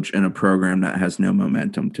coach in a program that has no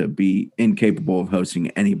momentum to be incapable of hosting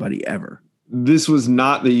anybody ever. This was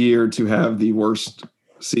not the year to have the worst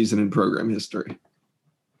season in program history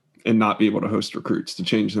and not be able to host recruits to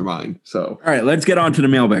change their mind. So, all right, let's get on to the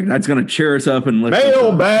mailbag. That's going to cheer us up and lift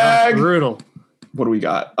mailbag. Brutal. What do we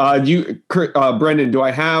got? Brendan, do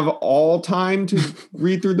I have all time to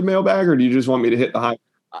read through the mailbag, or do you just want me to hit the high?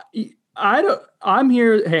 I'm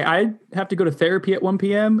here. Hey, I have to go to therapy at 1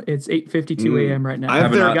 p.m. It's 8:52 a.m. right now. I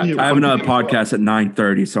have another podcast at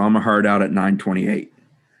 9:30, so I'm a hard out at 9:28.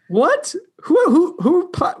 What?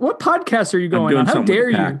 What podcast are you going on? How dare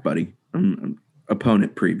you, buddy?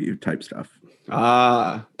 Opponent preview type stuff.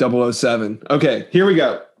 007. Okay, here we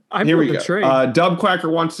go. Here we go. Dub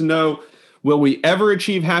Quacker wants to know, will we ever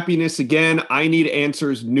achieve happiness again? I need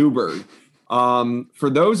answers, Newberg. For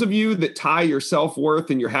those of you that tie your self-worth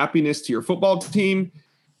and your happiness to your football team,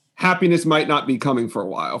 happiness might not be coming for a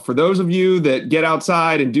while. For those of you that get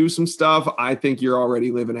outside and do some stuff, I think you're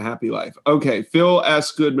already living a happy life. Okay, Phil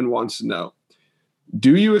S. Goodman wants to know,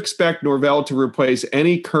 do you expect Norvell to replace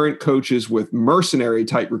any current coaches with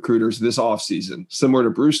mercenary-type recruiters this offseason, similar to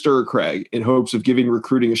Brewster or Craig, in hopes of giving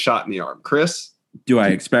recruiting a shot in the arm? Chris? Do I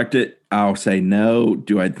expect it? I'll say no.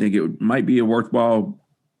 Do I think it might be a worthwhile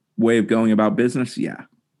way of going about business? Yeah.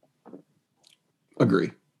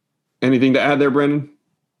 Agree. Anything to add there, Brendan?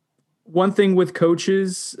 One thing with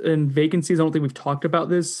coaches and vacancies, I don't think we've talked about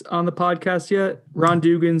this on the podcast yet. Ron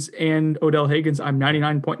Dugans and Odell Higgins, I'm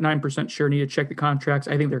 99.9% sure need to check the contracts.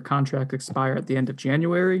 I think their contracts expire at the end of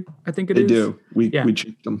January. I think they do. We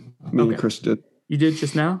checked them. Me and Chris did. You did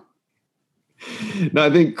just now? No,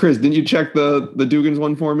 I think, Chris, didn't you check the Dugans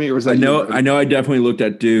one for me? Or was that I know I definitely looked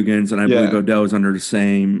at Dugans, and I believe Odell is under the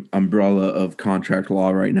same umbrella of contract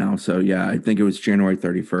law right now. So, yeah, I think it was January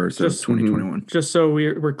 31st of 2021. Just so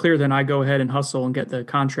we're clear, then I go ahead and hustle and get the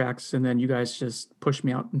contracts, and then you guys just push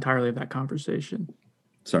me out entirely of that conversation.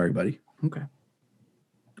 Sorry, buddy. Okay.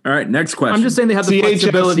 All right, next question. I'm just saying they have the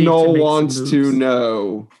flexibility. Noel wants to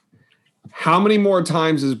know, how many more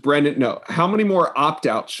times is Brendan? No, how many more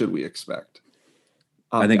opt-outs should we expect?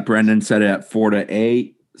 I think Brendan said it at 4 to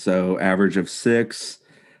 8, so average of 6.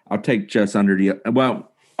 I'll take just under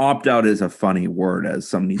opt-out is a funny word, as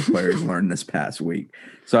some of these players learned this past week.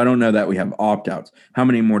 So I don't know that we have opt-outs. How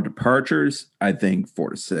many more departures? I think 4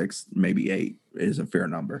 to 6, maybe 8 is a fair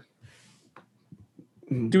number.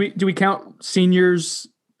 Do we count seniors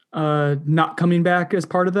not coming back as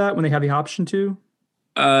part of that when they have the option to?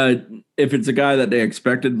 If it's a guy that they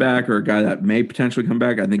expected back or a guy that may potentially come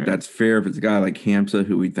back, I think that's fair. If it's a guy like Hamza,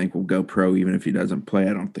 who we think will go pro even if he doesn't play,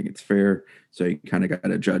 I don't think it's fair. So you kind of got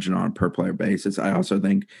to judge it on a per player basis. I also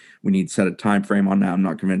think we need to set a time frame on that. I'm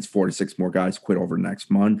not convinced 4 to 6 more guys quit over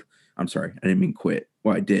next month. I'm sorry, I didn't mean quit.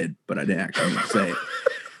 Well, I did, but I didn't actually mean to say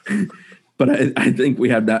it. But I think we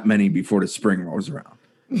have that many before the spring rolls around.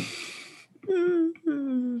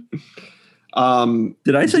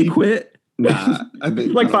 Did I say quit? Nah, I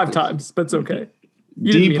think like 5 times, but it's okay.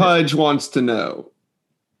 D Pudge wants to know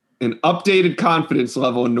an updated confidence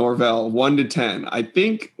level in Norvell, 1 to 10. I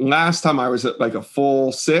think last time I was at like a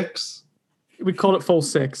full 6. We called it full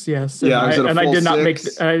 6, yes. Yeah, I did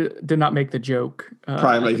not make the joke.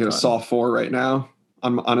 Probably making a soft 4 right now.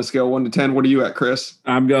 I'm on a scale 1 to 10. What are you at, Chris?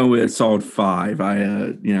 I'm going with a solid 5.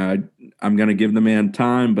 I'm going to give the man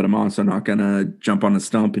time, but I'm also not going to jump on the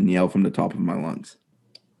stump and yell from the top of my lungs.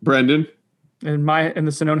 Brendan? In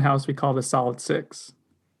the Sonone house, we call it a solid 6.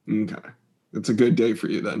 Okay. It's a good day for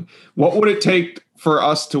you then. What would it take for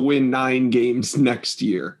us to win 9 games next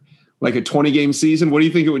year? Like a 20-game season? What do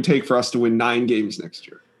you think it would take for us to win 9 games next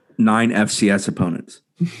year? 9 FCS opponents.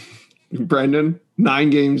 Brendan, 9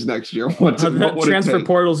 games next year. What would transfer it take?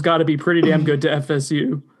 Portal's got to be pretty damn good to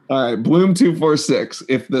FSU. All right, Bloom 246.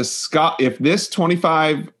 If this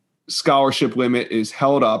 25 scholarship limit is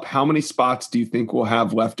held up, how many spots do you think we'll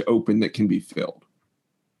have left open that can be filled?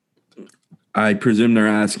 I presume they're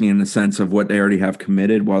asking in the sense of what they already have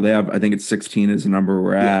committed. While they have, I think it's 16 is the number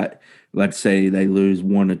we're at. Let's say they lose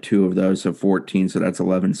 1 or 2 of those, so 14, so that's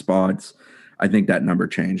 11 spots. I think that number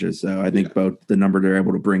changes. So I think both the number they're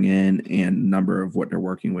able to bring in and number of what they're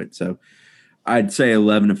working with. So I'd say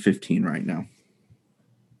 11 to 15 right now.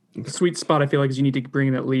 The sweet spot I feel like is you need to bring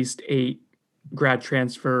in at least 8 grad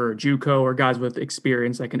transfer or JUCO or guys with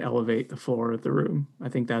experience that can elevate the floor of the room. I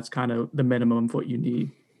think that's kind of the minimum of what you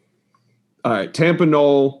need. All right, Tampa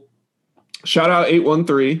Knoll. Shout out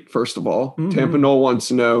 813, first of all. Mm-hmm. Tampa Knoll wants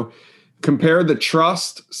to know, compare the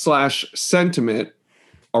trust/sentiment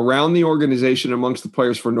around the organization amongst the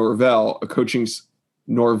players for Norvell, a coaching staff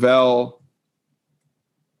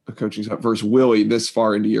versus Willie this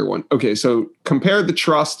far into year 1. Okay, so compare the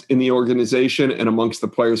trust in the organization and amongst the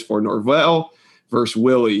players for Norvell versus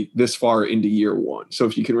Willie this far into year 1. So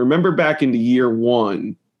if you can remember back into year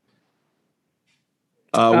 1,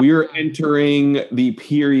 we were entering the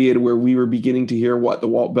period where we were beginning to hear the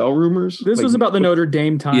Walt Bell rumors. This was about the Notre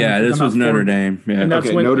Dame time. Yeah, this was Notre Dame. Yeah, and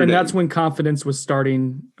that's when confidence was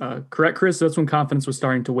starting. Correct, Chris? That's when confidence was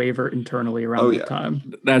starting to waver internally around that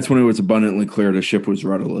time. That's when it was abundantly clear the ship was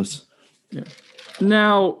rudderless. Yeah.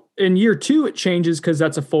 Now in year 2, it changes because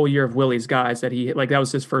that's a full year of Willie's guys that that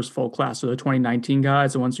was his first full class. So the 2019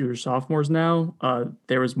 guys, the ones who are sophomores now,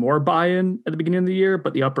 there was more buy-in at the beginning of the year,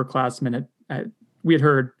 but the upperclassmen we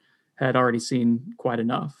had already seen quite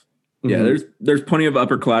enough. Yeah, mm-hmm. there's plenty of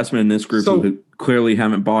upperclassmen in this group who clearly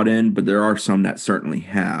haven't bought in, but there are some that certainly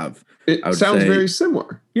have. It sounds very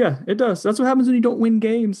similar. Yeah, it does. That's what happens when you don't win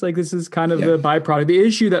games. Like, this is kind of the byproduct. The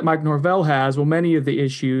issue that Mike Norvell has, many of the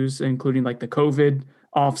issues, including like the COVID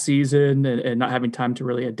off season and not having time to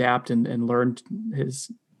really adapt and learn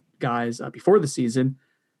his guys before the season.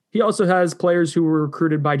 He also has players who were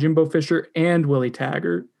recruited by Jimbo Fisher and Willie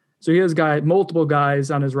Taggart. So he has multiple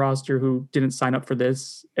guys on his roster who didn't sign up for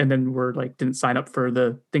this and then didn't sign up for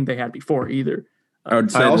the thing they had before either. I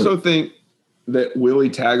also think that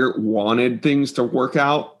Willie Taggart wanted things to work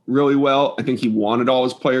out really well. I think he wanted all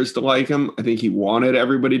his players to like him. I think he wanted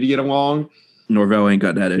everybody to get along. Norvell ain't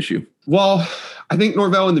got that issue. Well, I think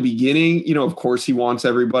Norvell in the beginning, of course he wants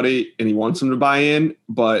everybody and he wants them to buy in.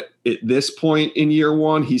 But at this point in year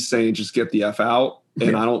 1, he's saying just get the F out.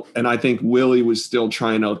 And I think Willie was still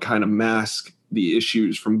trying to kind of mask the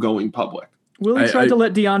issues from going public. Willie tried to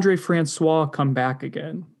let DeAndre Francois come back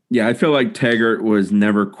again. Yeah, I feel like Taggart was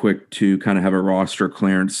never quick to kind of have a roster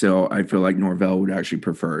clearance. So I feel like Norvell would actually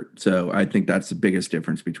prefer it. So I think that's the biggest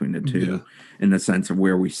difference between the two in the sense of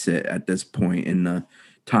where we sit at this point in the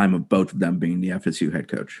time of both of them being the FSU head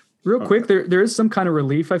coach. Real quick, there is some kind of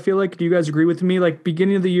relief, I feel like. Do you guys agree with me? Like,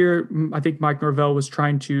 beginning of the year, I think Mike Norvell was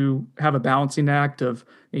trying to have a balancing act of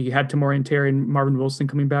you had Tamorrion Terry and Marvin Wilson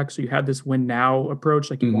coming back, so you had this win now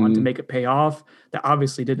approach, like you wanted to make it pay off. That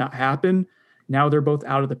obviously did not happen. Now they're both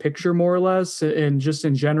out of the picture more or less. And just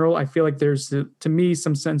in general, I feel like there's, to me,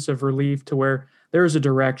 some sense of relief to where there's a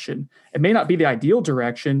direction. It may not be the ideal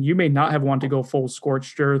direction. You may not have wanted to go full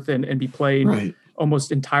scorched earth and be playing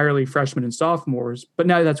almost entirely freshmen and sophomores, but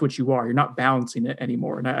now that's what you are. You're not balancing it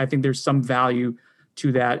anymore. And I think there's some value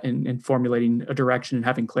to that in formulating a direction and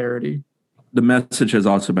having clarity. The message has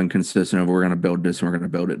also been consistent of we're going to build this and we're going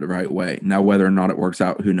to build it the right way. Now, whether or not it works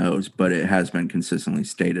out, who knows? But it has been consistently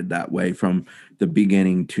stated that way from the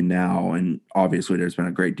beginning to now. And obviously, there's been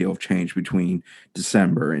a great deal of change between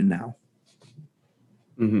December and now.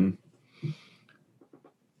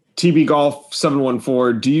 TB Golf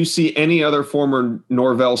 714, do you see any other former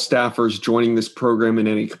Norvell staffers joining this program in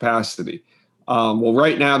any capacity? Well,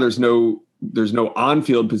 right now there's no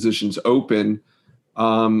on-field positions open.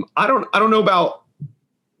 I don't know about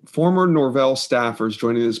former Norvell staffers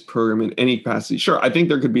joining this program in any capacity. Sure, I think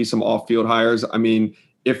there could be some off-field hires. I mean,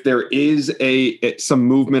 if there is some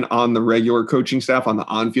movement on the regular coaching staff, on the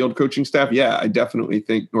on-field coaching staff, yeah, I definitely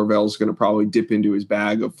think Norvell's going to probably dip into his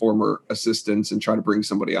bag of former assistants and try to bring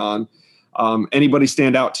somebody on. Anybody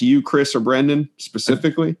stand out to you, Chris or Brendan,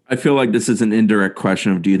 specifically? I feel like this is an indirect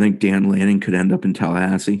question of, do you think Dan Lanning could end up in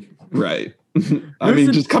Tallahassee? Right.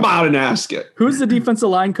 Just come out and ask it. Who's the defensive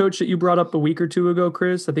line coach that you brought up a week or two ago,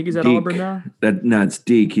 Chris? I think he's at Deke. Auburn now. No, it's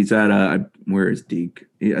Deke. He's at where is Deke?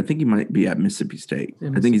 I think he might be at Mississippi State.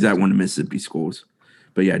 I think he's at one of the Mississippi schools.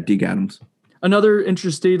 But yeah, Deke Adams. Another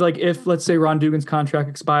interesting, like if let's say Ron Dugan's contract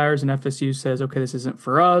expires and FSU says, okay, this isn't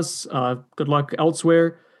for us. Good luck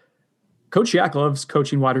elsewhere. Coach Yak loves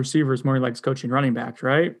coaching wide receivers more than he likes coaching running backs,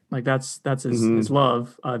 right? Like that's his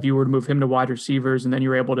love. If you were to move him to wide receivers and then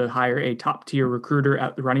you're able to hire a top tier recruiter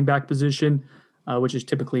at the running back position, which is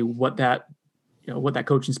typically what that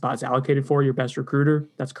coaching spot is allocated for, your best recruiter.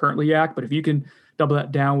 That's currently Yak. But if you can double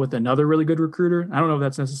that down with another really good recruiter, I don't know if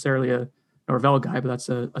that's necessarily a Norvell guy, but that's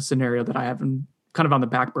a scenario that I have kind of on the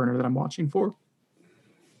back burner that I'm watching for.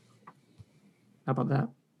 How about that?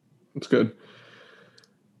 That's good.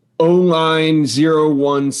 O-line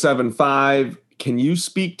 0175. Can you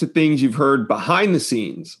speak to things you've heard behind the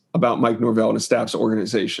scenes about Mike Norvell and his staff's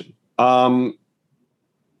organization? I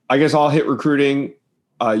guess I'll hit recruiting.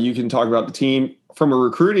 You can talk about the team. From a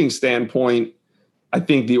recruiting standpoint, I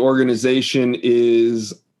think the organization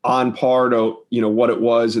is on par to, what it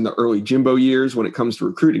was in the early Jimbo years when it comes to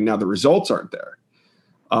recruiting. Now the results aren't there.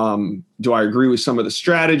 Do I agree with some of the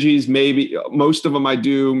strategies? Maybe most of them I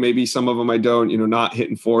do. Maybe some of them I don't. Not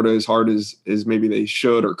hitting Florida as hard as maybe they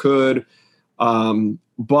should or could.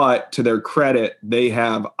 But to their credit, they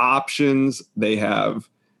have options. They have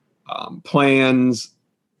plans.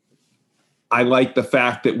 I like the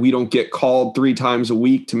fact that we don't get called 3 times a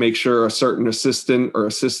week to make sure a certain assistant or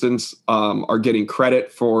assistants are getting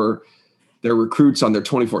credit for their recruits on their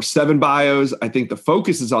 24/7 bios. I think the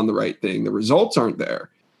focus is on the right thing. The results aren't there.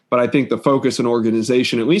 But I think the focus and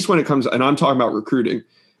organization, at least when it comes, and I'm talking about recruiting,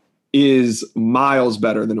 is miles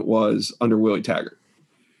better than it was under Willie Taggart.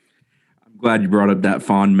 I'm glad you brought up that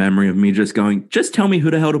fond memory of me just going, just tell me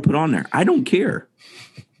who the hell to put on there. I don't care.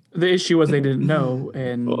 The issue was they didn't know.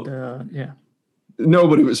 And yeah.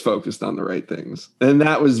 Nobody was focused on the right things. And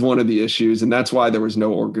that was one of the issues. And that's why there was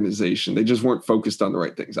no organization. They just weren't focused on the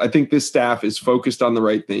right things. I think this staff is focused on the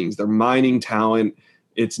right things. They're mining talent.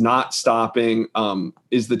 It's not stopping.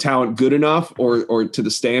 Is the talent good enough or to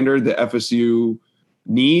the standard that FSU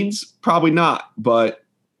needs? Probably not, but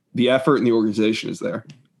the effort and the organization is there.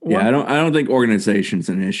 Yeah, I don't think organization's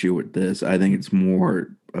an issue with this. I think it's more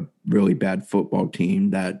a really bad football team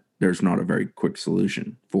that there's not a very quick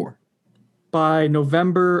solution for. By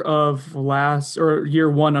November of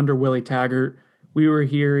year one under Willie Taggart, we were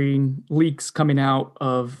hearing leaks coming out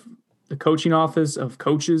of the coaching office of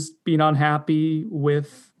coaches being unhappy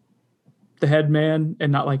with the head man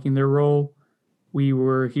and not liking their role. We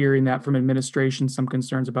were hearing that from administration, some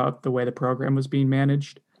concerns about the way the program was being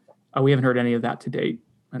managed. We haven't heard any of that to date,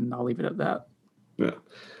 and I'll leave it at that. Yeah.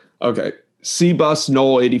 Okay. C-Bus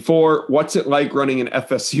Noel 84. What's it like running an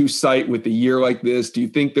FSU site with a year like this? Do you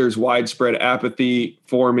think there's widespread apathy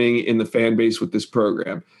forming in the fan base with this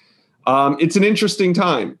program? It's an interesting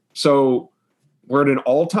time. So we're at an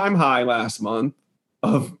all-time high last month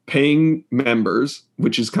of paying members,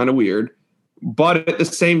 which is kind of weird. But at the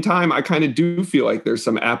same time, I kind of do feel like there's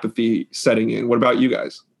some apathy setting in. What about you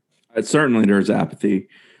guys? Certainly there's apathy.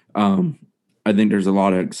 I think there's a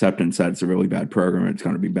lot of acceptance that it's a really bad program. It's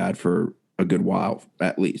going to be bad for a good while,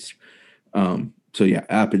 at least. So yeah,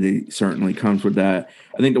 apathy certainly comes with that.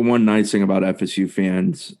 I think the one nice thing about FSU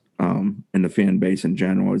fans and the fan base in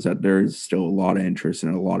general is that there is still a lot of interest in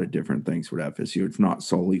a lot of different things with FSU. It's not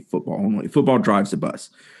solely football only. Football drives the bus,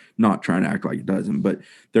 not trying to act like it doesn't, but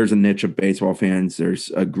there's a niche of baseball fans. There's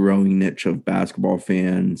a growing niche of basketball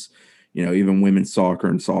fans. Even women's soccer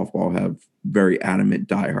and softball have very adamant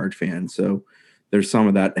diehard fans. So there's some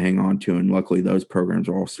of that to hang on to. And luckily those programs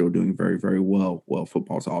are all still doing very, very well. Well,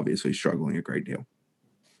 football's obviously struggling a great deal.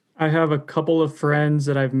 I have a couple of friends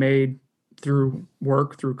that I've made through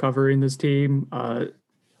work, through covering this team,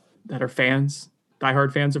 that are fans,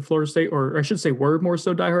 diehard fans of Florida State, or I should say were more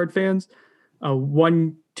so diehard fans.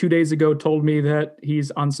 2 days ago told me that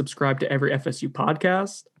he's unsubscribed to every FSU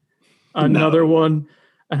podcast. Another one,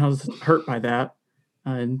 and I was hurt by that.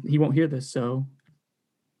 And he won't hear this, so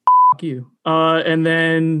fuck you. And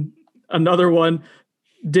then another one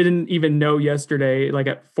didn't even know yesterday, like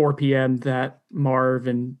at 4 p.m., that Marv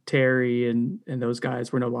and Terry and those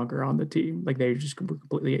guys were no longer on the team. Like they just were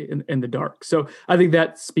completely in the dark. So I think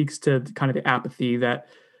that speaks to kind of the apathy that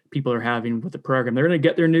people are having with the program. They're going to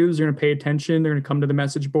get their news. They're going to pay attention. They're going to come to the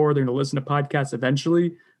message board. They're going to listen to podcasts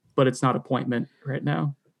eventually, but it's not appointment right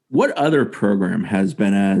now. What other program has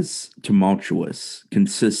been as tumultuous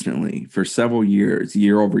consistently for several years,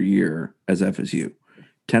 year over year, as FSU?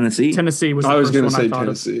 Tennessee? Tennessee was I was going to say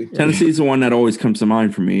Tennessee. Tennessee's the one that always comes to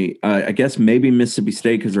mind for me. I guess maybe Mississippi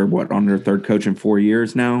State because they're on their third coach in 4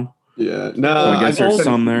 years now. Yeah, no, So I guess there's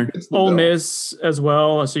some there. Ole Miss as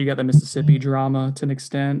well. So you got the Mississippi drama to an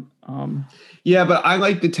extent. Yeah, but I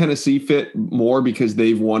like the Tennessee fit more because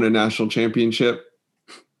they've won a national championship.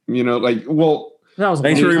 That was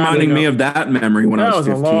Thanks for reminding me of that memory when I was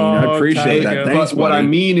 15. I appreciate that. Thanks, but what I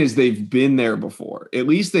mean is they've been there before. At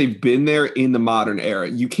least they've been there in the modern era.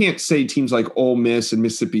 You can't say teams like Ole Miss and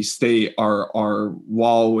Mississippi State are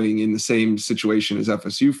wallowing in the same situation as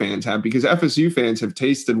FSU fans have, because FSU fans have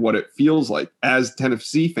tasted what it feels like as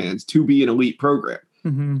Tennessee fans to be an elite program.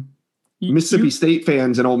 Mm-hmm. Mississippi State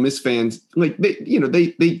fans and Ole Miss fans, like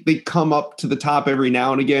they come up to the top every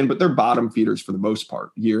now and again, but they're bottom feeders for the most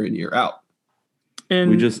part, year in, year out. And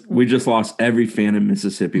we just lost every fan in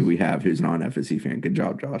Mississippi we have who's not an FSC fan. Good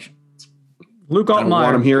job, Josh. Luke I don't want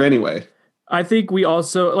Altmaier. him here anyway. I think we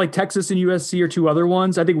also, like Texas and USC are two other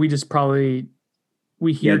ones. I think we just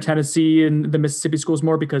we hear Tennessee and the Mississippi schools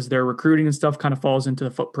more because their recruiting and stuff kind of falls into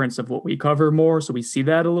the footprints of what we cover more. So we see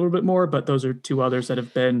that a little bit more, but those are two others that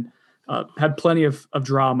have been had plenty of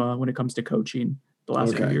drama when it comes to coaching the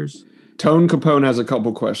last few years. Tone Capone has a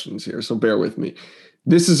couple questions here, so bear with me.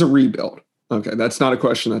 This is a rebuild. Okay, that's not a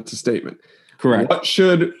question, that's a statement. Correct. What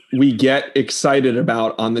should we get excited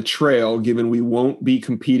about on the trail, given we won't be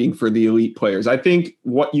competing for the elite players? I think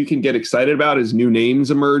what you can get excited about is new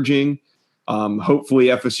names emerging. Hopefully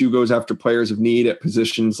FSU goes after players of need at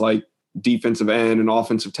positions like defensive end and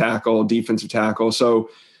offensive tackle, defensive tackle. So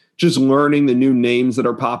just learning the new names that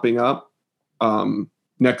are popping up.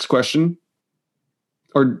 Next question.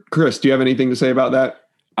 Or Chris, do you have anything to say about that?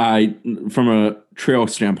 From a trail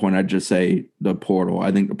standpoint, I'd just say the portal.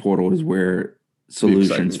 I think the portal is where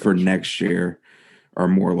solutions for next year are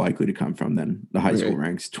more likely to come from than the high school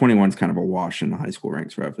ranks. 21 is kind of a wash in the high school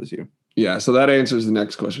ranks for FSU. Yeah, so that answers the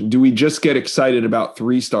next question. Do we just get excited about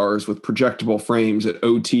 3 stars with projectable frames at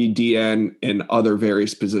OT, DN, and other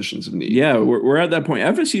various positions of need? Yeah, we're at that point.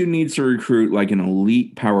 FSU needs to recruit like an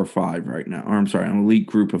elite Power 5 right now. Or I'm sorry, an elite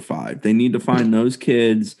group of 5. They need to find those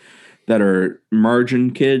kids that are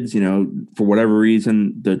margin kids, for whatever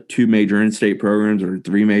reason, the 2 major in-state programs or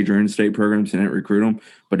 3 major in-state programs didn't recruit them,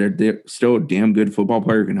 but they're still a damn good football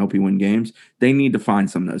player who can help you win games. They need to find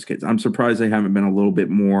some of those kids. I'm surprised they haven't been a little bit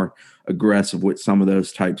more aggressive with some of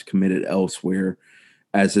those types committed elsewhere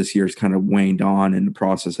as this year's kind of waned on and the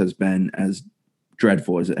process has been as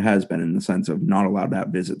dreadful as it has been in the sense of not allowed to have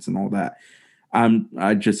visits and all that.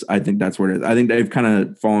 I think that's what it is. I think they've kind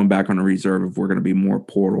of fallen back on a reserve if we're going to be more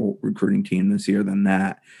portal recruiting team this year than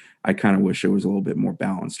that. I kind of wish there was a little bit more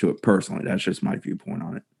balance to it personally. That's just my viewpoint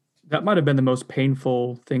on it. That might have been the most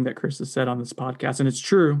painful thing that Chris has said on this podcast. And it's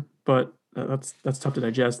true, but that's tough to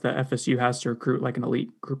digest that FSU has to recruit like an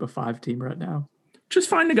elite group of 5 team right now. Just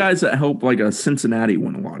find the guys that help like a Cincinnati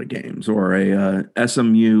win a lot of games or a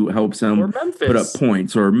SMU helps them put up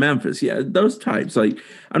points or Memphis. Yeah, those types. Like,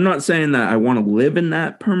 I'm not saying that I want to live in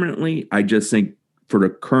that permanently. I just think for the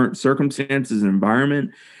current circumstances and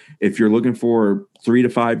environment, if you're looking for 3 to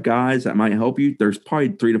 5 guys that might help you, there's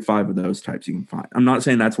probably 3 to 5 of those types you can find. I'm not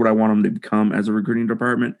saying that's what I want them to become as a recruiting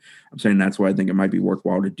department. I'm saying that's what I think it might be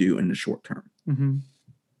worthwhile to do in the short term. Mm-hmm.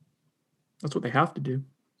 That's what they have to do.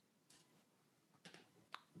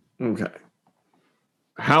 Okay.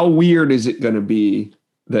 How weird is it going to be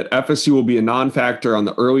that FSU will be a non-factor on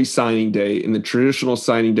the early signing day in the traditional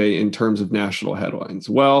signing day in terms of national headlines?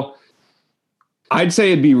 Well, I'd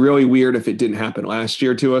say it'd be really weird if it didn't happen last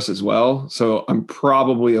year to us as well. So I'm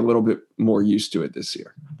probably a little bit more used to it this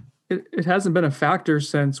year. It hasn't been a factor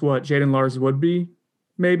since Jaden Lars would be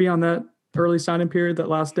maybe on that early signing period, that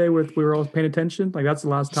last day where we were all paying attention. Like that's the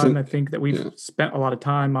last time I think that we've spent a lot of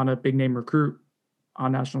time on a big name recruit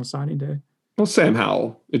on National Signing Day. Well, Sam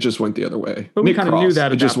Howell, it just went the other way. But we kind of knew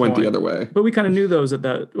that. It just went the other way. But we kind of knew those at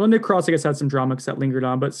that. Well, Nick Cross, I guess, had some drama because that lingered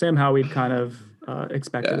on. But Sam Howell, we'd kind of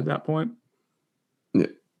expected at that point. Yeah.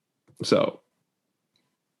 So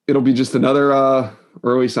it'll be just another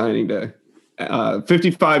early signing day.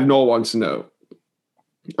 55 Noel wants to know.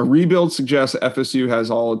 A rebuild suggests FSU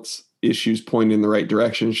has all its issues pointing in the right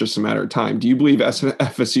direction. It's just a matter of time. Do you believe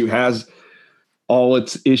FSU has all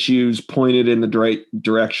its issues pointed in the right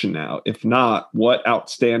direction now? If not, what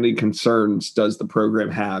outstanding concerns does the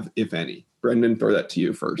program have, if any? Brendan, throw that to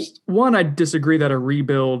you first. One, I disagree that a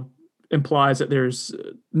rebuild implies that there's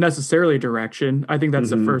necessarily direction. I think that's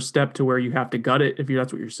the first step to where you have to gut it. If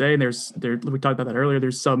that's what you're saying, we talked about that earlier.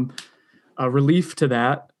 There's some relief to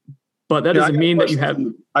that. But that doesn't mean that you have.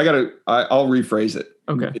 I'll rephrase it.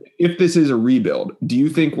 Okay. If this is a rebuild, do you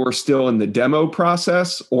think we're still in the demo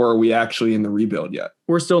process, or are we actually in the rebuild yet?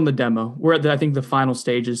 We're still in the demo. We're at I think the final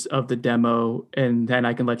stages of the demo, and then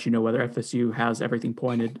I can let you know whether FSU has everything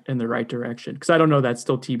pointed in the right direction. Because I don't know. That's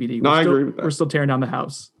still TBD. I agree with that. We're still tearing down the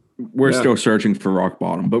house. We're still searching for rock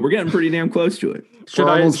bottom, but we're getting pretty damn close to it. We're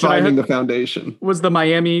almost finding the foundation. Was the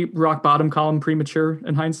Miami rock bottom column premature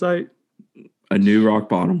in hindsight? A new rock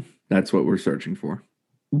bottom. That's what we're searching for.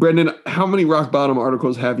 Brendan, how many rock bottom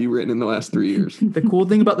articles have you written in the last 3 years? The cool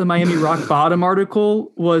thing about the Miami rock bottom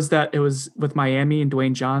article was that it was with Miami and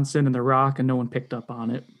Dwayne Johnson and The Rock, and no one picked up on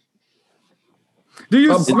it. Do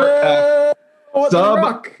you smell what The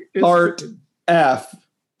Rock is? Art F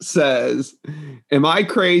says, am I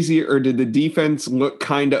crazy, or did the defense look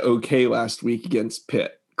kind of okay last week against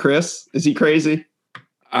Pitt? Chris, is he crazy?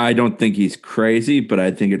 I don't think he's crazy, but I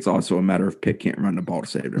think it's also a matter of Pitt can't run the ball to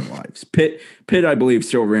save their lives. Pitt, I believe,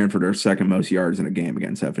 still ran for their second most yards in a game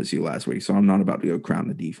against FSU last week, so I'm not about to go crown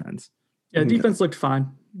the defense. Yeah, defense looked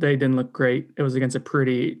fine. They didn't look great. It was against a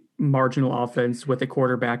pretty marginal offense with a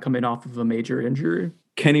quarterback coming off of a major injury.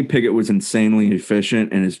 Kenny Pickett was insanely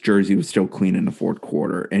efficient, and his jersey was still clean in the fourth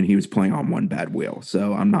quarter, and he was playing on one bad wheel.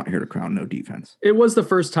 So I'm not here to crown no defense. It was the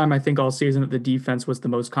first time, I think, all season that the defense was the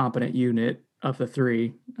most competent unit of the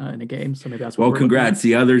three in a game. So maybe that's what congrats.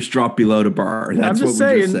 The others dropped below the bar. That's I'm just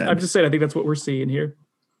saying. I think that's what we're seeing here.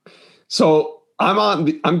 So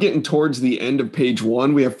I'm getting towards the end of page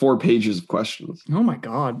 1. We have 4 pages of questions. Oh my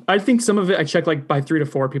God. I think some of it, I checked like by 3 to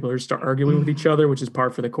 4 people are start arguing with each other, which is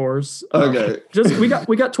par for the course. Okay. We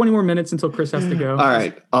got 20 more minutes until Chris has to go. All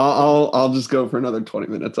right. I'll just go for another 20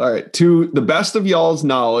 minutes. All right. To the best of y'all's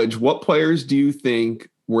knowledge, what players do you think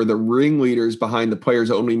were the ringleaders behind the players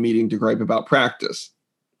only meeting to gripe about practice?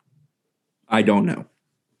 I don't know.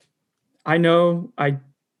 I know. I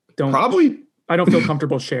don't. Probably. I don't feel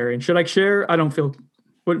comfortable sharing. Should I share? I don't feel.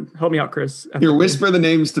 Help me out, Chris. Here, whisper the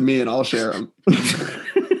names to me and I'll share them.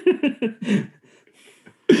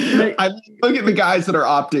 I look at the guys that are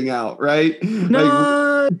opting out, right?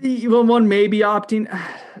 No, well, one may be opting.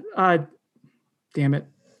 Damn it.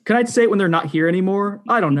 Can I say it when they're not here anymore?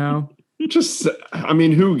 I don't know.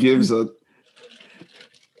 Who gives a...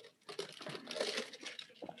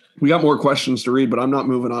 We got more questions to read, but I'm not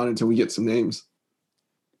moving on until we get some names.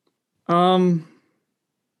 Well,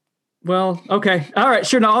 okay. All right,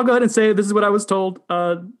 sure. Now I'll go ahead and say this is what I was told.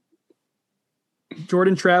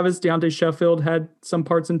 Jordan Travis, Deontay Sheffield had some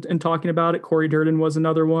parts in talking about it. Corey Durden was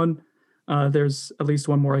another one. There's at least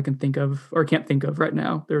one more I can think of, or can't think of right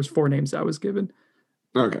now. There's 4 names I was given.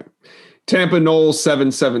 Okay. Tampa Knoll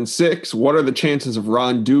 776. What are the chances of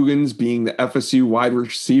Ron Dugans being the FSU wide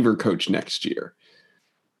receiver coach next year?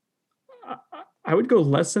 I would go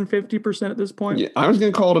less than 50% at this point. Yeah, I was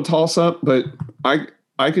going to call it a toss-up, but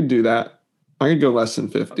I could do that. I could go less than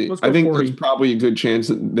 50. I think 40. There's probably a good chance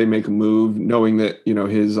that they make a move, knowing that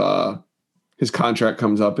his contract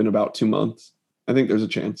comes up in about 2 months. I think there's a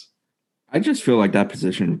chance. I just feel like that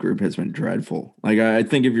position group has been dreadful. Like, I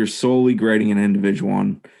think if you're solely grading an individual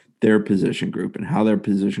on their position group and how their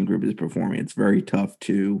position group is performing, it's very tough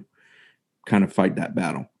to kind of fight that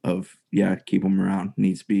battle of, keep him around,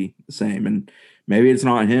 needs to be the same. And maybe it's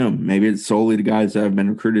not him. Maybe it's solely the guys that have been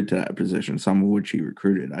recruited to that position, some of which he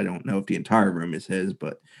recruited. I don't know if the entire room is his,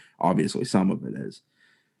 but obviously some of it is.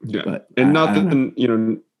 Yeah. But nothing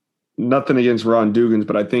against Ron Dugans,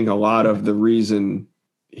 but I think a lot of the reason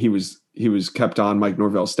he was kept on Mike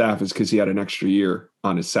Norvell's staff is because he had an extra year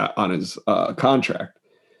on his contract.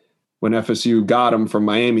 When FSU got him from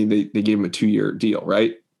Miami, they gave him a 2-year deal,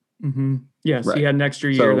 right? Mm-hmm. Yes, right. He had an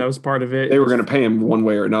extra year. So that was part of it. They were going to pay him one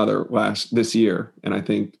way or another this year. And I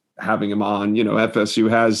think having him on, FSU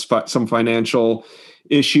has some financial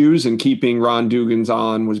issues, and keeping Ron Dugans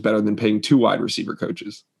on was better than paying 2 wide receiver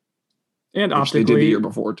coaches. And which they did the year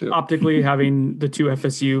before too. Optically having the two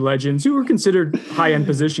FSU legends who were considered high-end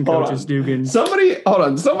position coaches, Dugan.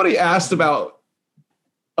 Somebody asked about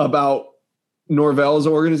Norvell's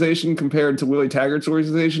organization compared to Willie Taggart's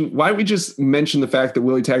organization. Why don't we just mention the fact that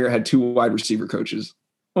Willie Taggart had two wide receiver coaches?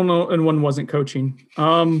 Oh no, and one wasn't coaching.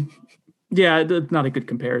 Yeah, not a good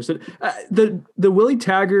comparison. The Willie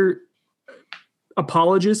Taggart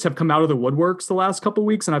apologists have come out of the woodworks the last couple of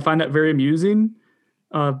weeks, and I find that very amusing.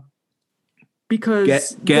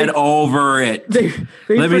 Because get over it.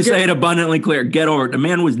 Let me say it abundantly clear. Get over it. The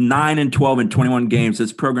man was 9-12 in 21 games.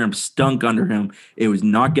 This program stunk under him. It was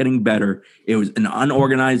not getting better. It was an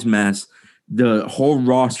unorganized mess. The whole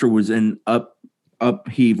roster was in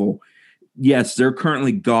upheaval. Yes, they're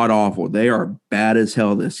currently god awful. They are bad as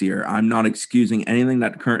hell this year. I'm not excusing anything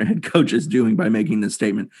that the current head coach is doing by making this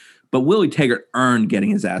statement. But Willie Taggart earned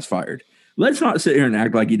getting his ass fired. Let's not sit here and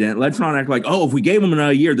act like he didn't. Let's not act like, oh, if we gave him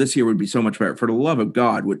another year, this year would be so much better. For the love of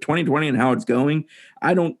God, with 2020 and how it's going,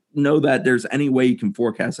 I don't know that there's any way you can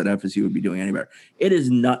forecast that FSU would be doing any better. It is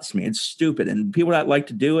nuts, man. It's stupid. And people that like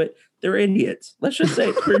to do it, they're idiots. Let's just say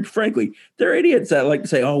it frankly. They're idiots that like to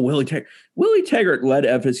say, oh, Willie Taggart led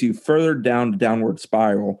FSU further down the downward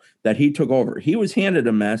spiral that he took over. He was handed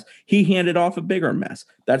a mess. He handed off a bigger mess.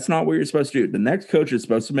 That's not what you're supposed to do. The next coach is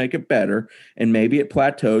supposed to make it better, and maybe it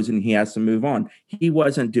plateaus and he has to move on. He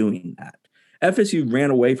wasn't doing that. FSU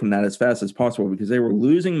ran away from that as fast as possible because they were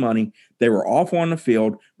losing money. They were awful on the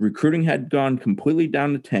field. Recruiting had gone completely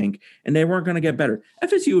down the tank, and they weren't going to get better.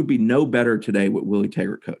 FSU would be no better today with Willie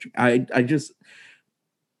Taggart coaching. I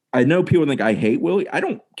know people think I hate Willie. I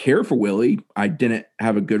don't care for Willie. I didn't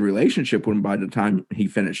have a good relationship with him by the time he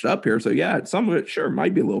finished up here. So, yeah, some of it, sure,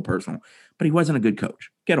 might be a little personal. But he wasn't a good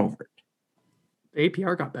coach. Get over it. The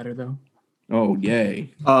APR got better, though. Oh,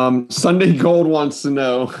 yay. Sunday Gold wants to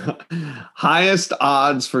know highest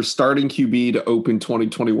odds for starting QB to open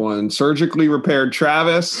 2021. Surgically repaired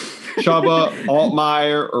Travis, Chuba,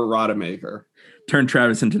 Altmaier, or Rodemaker? Turn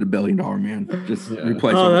Travis into the $1 billion man. Just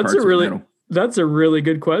replace all the parts in the middle. That's a really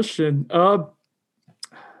good question. Or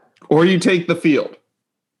you take the field.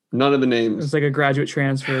 None of the names. It's like a graduate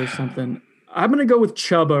transfer or something. I'm going to go with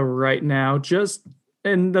Chuba right now.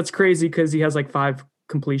 And that's crazy because he has like 5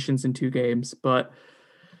 completions in 2 games. But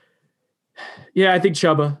yeah, I think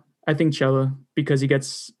Chuba because he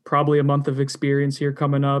gets probably a month of experience here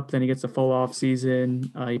coming up. Then he gets a full off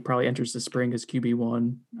season. He probably enters the spring as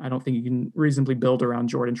QB1. I don't think you can reasonably build around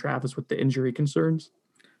Jordan Travis with the injury concerns.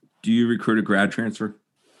 Do you recruit a grad transfer?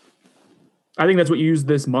 I think that's what you use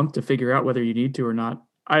this month to figure out whether you need to or not.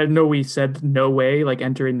 I know we said no way, like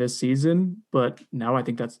entering this season, but now I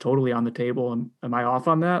think that's totally on the table. Am I off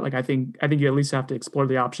on that? Like, I think you at least have to explore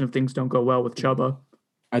the option if things don't go well with Chuba.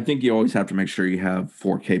 I think you always have to make sure you have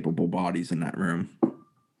 4 capable bodies in that room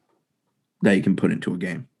that you can put into a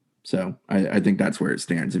game. So I think that's where it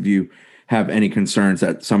stands. If you have any concerns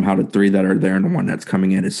that somehow the 3 that are there and the one that's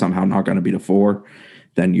coming in is somehow not going to be the 4,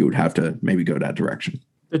 then you would have to maybe go that direction.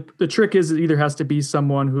 The trick is it either has to be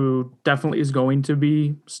someone who definitely is going to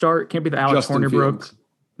be start. Can't be the Alex Hornibrook.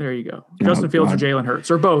 There you go. Justin Fields or Jalen Hurts,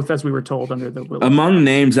 or both, as we were told under the Willis. Among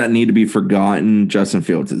names that need to be forgotten, Justin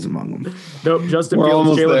Fields is among them. Nope, Justin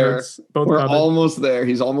Fields, Jalen Hurts, both. We're almost there.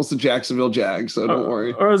 He's almost a Jacksonville Jag, so don't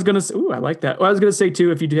worry. Or I was gonna say, I like that. Well, I was gonna say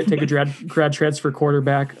too, if you take a grad transfer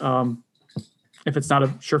quarterback, if it's not a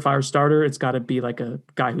surefire starter, it's got to be like a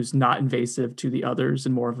guy who's not invasive to the others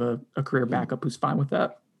and more of a career backup who's fine with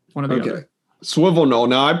that. One of the other. Swivel no.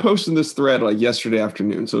 Now I posted this thread like yesterday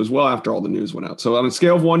afternoon, so it was well after all the news went out. So on a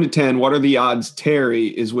scale of 1 to 10, what are the odds Terry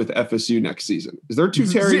is with FSU next season? Is there 2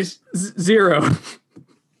 Terrys? 0.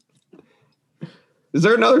 Is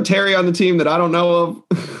there another Terry on the team that I don't know of?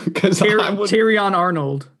 Terrion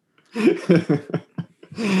Arnold.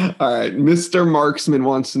 All right, Mr. Marksman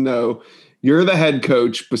wants to know. You're the head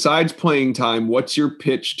coach. Besides playing time, what's your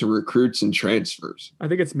pitch to recruits and transfers? I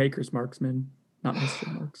think it's Maker's Marksman, not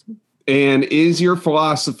Mr. Marksman. And is your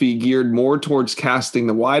philosophy geared more towards casting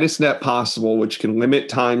the widest net possible, which can limit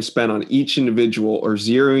time spent on each individual, or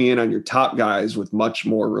zeroing in on your top guys with much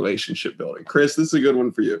more relationship building? Chris, this is a good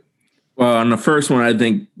one for you. Well, on the first one, I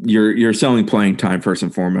think you're selling playing time first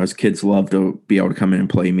and foremost. Kids love to be able to come in and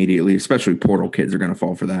play immediately, especially portal kids are going to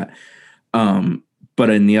fall for that. But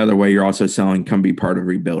in the other way, you're also selling come be part of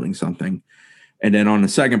rebuilding something. And then on the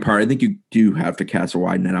second part, I think you do have to cast a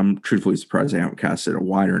wide net. I'm truthfully surprised they haven't casted a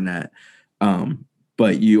wider net.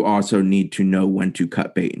 But you also need to know when to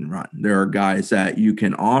cut bait and run. There are guys that you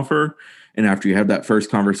can offer, and after you have that first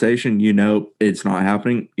conversation, you know it's not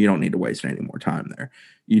happening. You don't need to waste any more time there.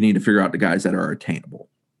 You need to figure out the guys that are attainable.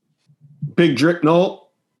 Big Drick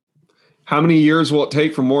Knoll. How many years will it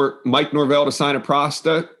take for Mike Norvell to sign a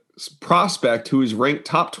prospect who is ranked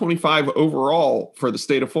top 25 overall for the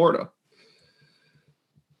state of Florida?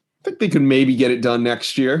 I think they could maybe get it done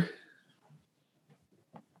next year.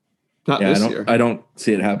 Not this year. I don't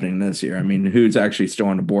see it happening this year. I mean, who's actually still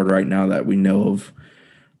on the board right now that we know of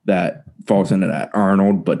that falls into that?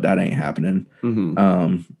 Arnold, but that ain't happening.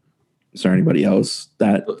 Mm-hmm. Is there anybody else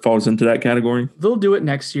that falls into that category? They'll do it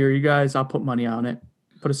next year, you guys. I'll put money on it.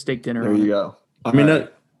 Put a steak dinner there on it. There you go. I mean,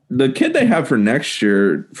 the kid they have for next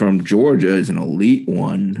year from Georgia is an elite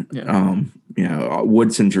one. Yeah.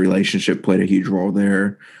 Woodson's relationship played a huge role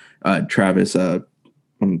there. Travis, I'm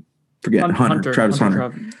forgetting Hunter. Travis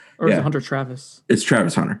Hunter. Or is it Hunter Travis? It's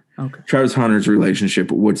Travis Hunter. Okay. Travis Hunter's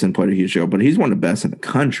relationship with Woodson played a huge role, but he's one of the best in the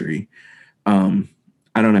country. I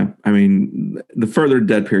don't know. I mean, the further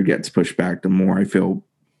dead period gets pushed back, the more I feel,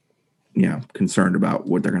 concerned about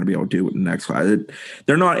what they're going to be able to do with the next class.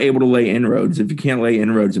 They're not able to lay inroads. If you can't lay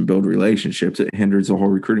inroads and build relationships, it hinders the whole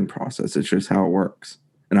recruiting process. It's just how it works.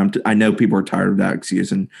 And I know people are tired of that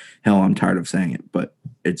excuse, and hell, I'm tired of saying it, but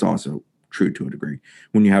it's also true to a degree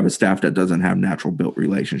when you have a staff that doesn't have natural built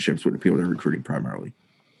relationships with the people they're recruiting primarily.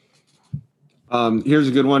 Here's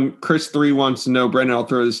a good one. Chris 3 wants to know, Brendan, I'll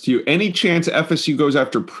throw this to you. Any chance FSU goes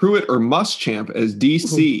after Pruitt or Muschamp as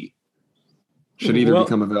DC should either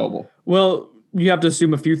become available? Well, you have to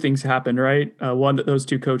assume a few things happen, right? One, that those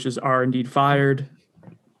two coaches are indeed fired.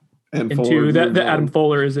 And two, that Adam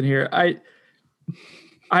Fuller isn't here.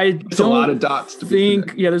 There's a lot of dots to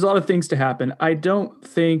think. Yeah, there's a lot of things to happen. I don't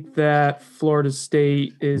think that Florida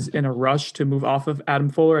State is in a rush to move off of Adam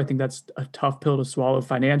Fuller. I think that's a tough pill to swallow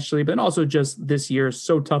financially, but also just this year is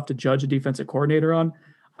so tough to judge a defensive coordinator on.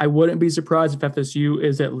 I wouldn't be surprised if FSU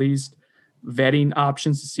is at least vetting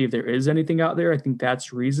options to see if there is anything out there. I think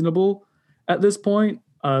that's reasonable at this point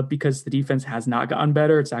because the defense has not gotten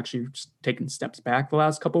better. It's actually just taken steps back the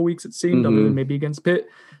last couple of weeks, it seemed, other than maybe against Pitt.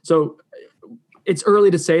 So it's early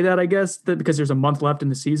to say that, I guess, that because there's a month left in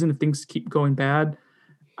the season. If things keep going bad,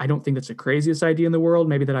 I don't think that's the craziest idea in the world.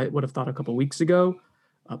 Maybe that I would have thought a couple of weeks ago,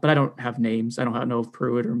 but I don't have names. I don't know if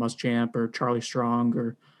Pruitt or Muschamp or Charlie Strong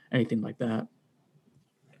or anything like that.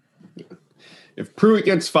 If Pruitt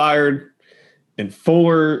gets fired and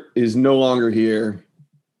Fuller is no longer here,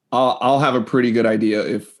 I'll have a pretty good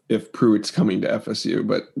idea if Pruitt's coming to FSU,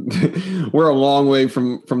 but we're a long way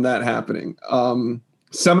from that happening.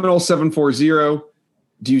 Seminole 740.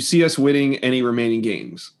 Do you see us winning any remaining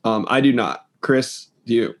games? I do not. Chris,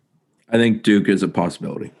 do you? I think Duke is a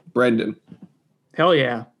possibility. Brendan. Hell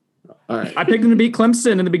yeah. All right. I picked them to beat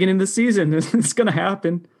Clemson in the beginning of the season. It's going to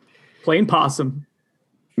happen. Plain possum.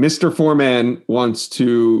 Mr. Foreman wants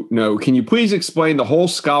to know, can you please explain the whole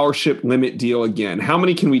scholarship limit deal again? How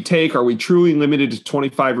many can we take? Are we truly limited to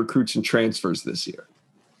 25 recruits and transfers this year?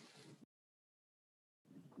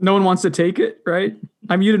 No one wants to take it, right?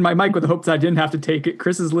 I muted my mic with the hopes I didn't have to take it.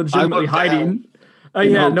 Chris is legitimately hiding.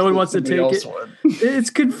 No one wants to take it. It's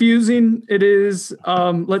confusing. It is.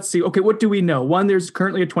 Let's see. Okay, what do we know? One, there's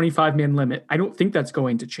currently a 25-man limit. I don't think that's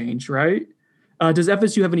going to change, right? Does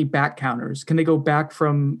FSU have any back counters? Can they go back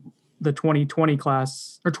from the 2020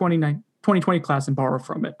 class or 2020 class and borrow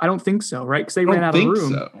from it? I don't think so, right? Because they ran out of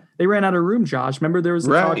room. So. They ran out of room, Josh. Remember there was a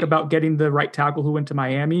talk about getting the right tackle who went to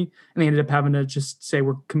Miami, and they ended up having to just say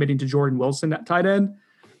we're committing to Jordan Wilson at tight end.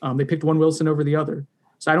 They picked one Wilson over the other.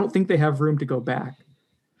 So I don't think they have room to go back.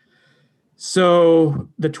 So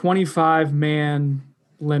the 25-man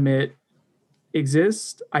limit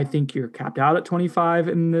exists. I think you're capped out at 25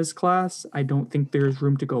 in this class. I don't think there's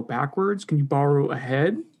room to go backwards. Can you borrow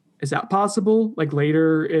ahead? Is that possible? Like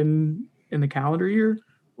later in the calendar year?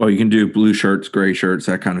 Well, you can do blue shirts, gray shirts,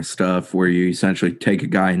 that kind of stuff where you essentially take a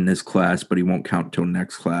guy in this class, but he won't count till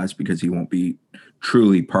next class because he won't be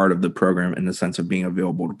truly part of the program in the sense of being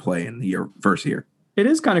available to play in the first year. It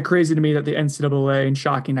is kind of crazy to me that the NCAA, and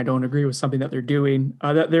shocking, I don't agree with something that they're doing,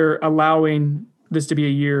 that they're allowing this to be a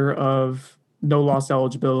year of no loss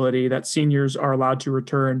eligibility, that seniors are allowed to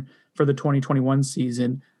return for the 2021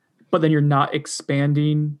 season, but then you're not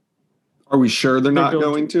expanding. Are we sure they're not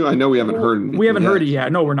going to? I know we haven't heard anything. We haven't heard it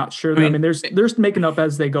yet. No, we're not sure. I mean, they're making up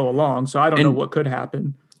as they go along, so I don't know what could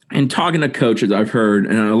happen. And talking to coaches, I've heard,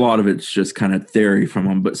 and a lot of it's just kind of theory from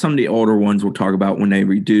them, but some of the older ones will talk about when they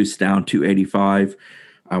reduced down to 85.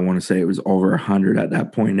 I want to say it was over 100 at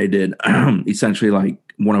that point. They did essentially like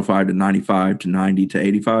 105 to 95 to 90 to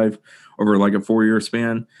 85 over like a 4-year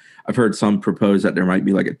span. I've heard some propose that there might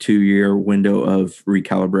be like a 2-year window of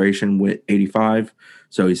recalibration with 85.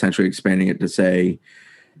 So essentially expanding it to say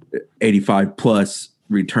 85 plus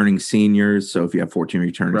returning seniors. So if you have 14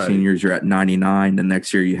 returning seniors, you're at 99. The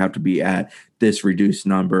next year you have to be at this reduced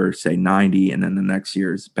number, say 90, and then the next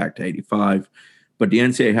year is back to 85. But the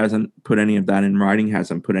NCAA hasn't put any of that in writing,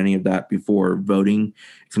 hasn't put any of that before voting.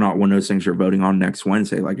 It's not one of those things you're voting on next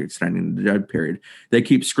Wednesday, like extending the dead period. They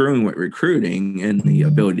keep screwing with recruiting and the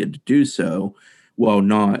ability to do so while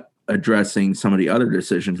not addressing some of the other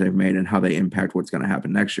decisions they've made and how they impact what's going to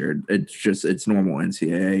happen next year. It's normal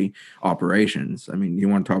NCAA operations. I mean, you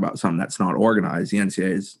want to talk about something that's not organized. The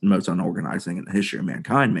NCAA is the most unorganized thing in the history of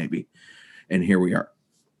mankind, maybe. And here we are.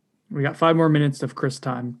 We got 5 more minutes of Chris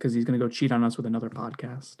time because he's going to go cheat on us with another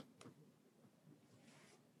podcast.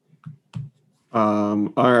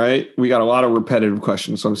 All right. We got a lot of repetitive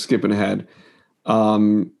questions, so I'm skipping ahead.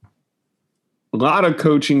 A lot of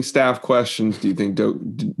coaching staff questions. Do you think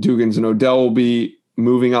Dugans and Odell will be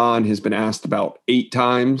moving on? Has been asked about 8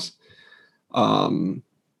 times.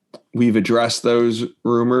 We've addressed those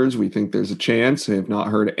rumors. We think there's a chance. I have not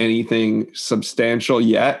heard anything substantial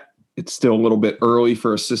yet. It's still a little bit early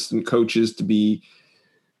for assistant coaches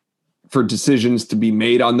for decisions to be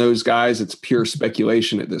made on those guys. It's pure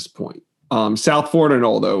speculation at this point. South Florida,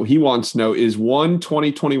 though, he wants to know, is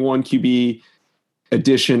 2021 QB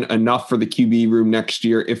addition enough for the QB room next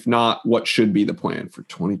year? If not, what should be the plan for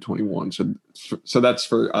 2021? So that's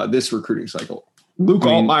for this recruiting cycle. Luke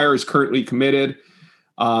Altmaier is currently committed.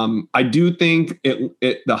 I do think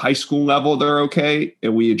at the high school level, they're okay.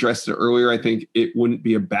 And we addressed it earlier. I think it wouldn't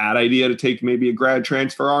be a bad idea to take maybe a grad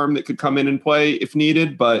transfer arm that could come in and play if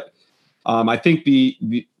needed. But I think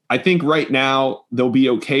I think right now they'll be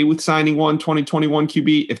okay with signing 2021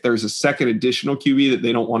 QB. If there's a second additional QB that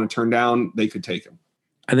they don't want to turn down, they could take him.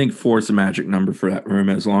 I think 4 is the magic number for that room.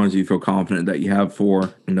 As long as you feel confident that you have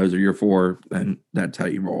 4 and those are your 4, then that's how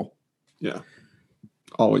you roll. Yeah.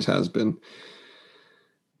 Always has been.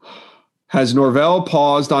 Has Norvell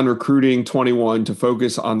paused on recruiting 21 to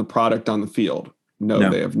focus on the product on the field? No.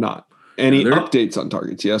 They have not. Any updates on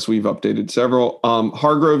targets? Yes, we've updated several.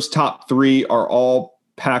 Hargrove's top 3 are all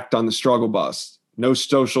packed on the struggle bus. No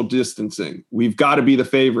social distancing. We've got to be the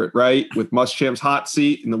favorite, right? With Muschamp's hot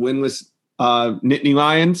seat and the winless Nittany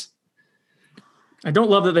Lions. I don't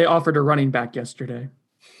love that they offered a running back yesterday.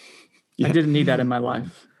 Yeah. I didn't need that in my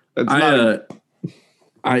life.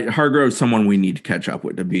 Hargrove's someone we need to catch up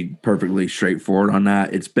with, to be perfectly straightforward on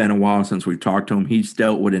that. It's been a while since we've talked to him. He's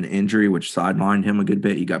dealt with an injury which sidelined him a good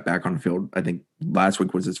bit. He got back on the field. I think last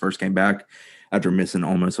week was his first game back after missing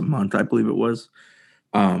almost a month, I believe it was.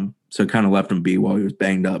 So kind of left him be while he was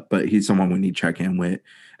banged up, but he's someone we need to check in with.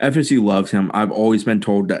 FSU loves him. I've always been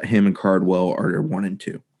told that him and Cardwell are their 1 and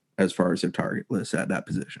 2 as far as their target list at that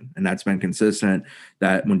position. And that's been consistent.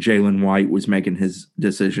 That when Jalen White was making his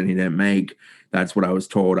decision he didn't make, that's what I was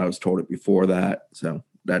told. I was told it before that. So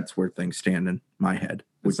that's where things stand in my head.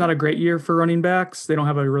 It's not a great year for running backs. They don't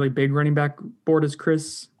have a really big running back board, as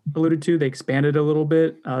Chris alluded to. They expanded a little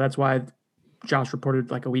bit. That's why Josh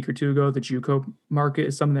reported like a week or 2 ago the JUCO market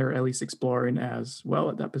is something they're at least exploring as well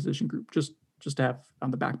at that position group, just to have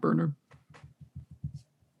on the back burner.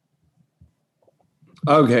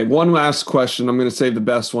 Okay, one last question. I'm going to save the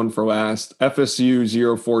best one for last. FSU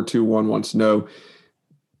 0421 wants to know,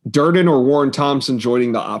 Durden or Warren Thompson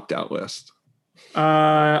joining the opt-out list?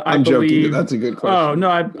 I'm joking. That's a good question. Oh, no,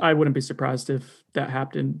 I wouldn't be surprised if that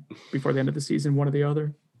happened before the end of the season, one or the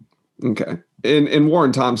other. Okay. And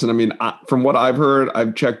Warren Thompson, I mean, from what I've heard,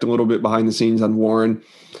 I've checked a little bit behind the scenes on Warren.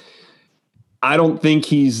 I don't think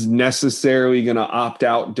he's necessarily going to opt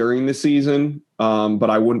out during the season, but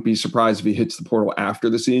I wouldn't be surprised if he hits the portal after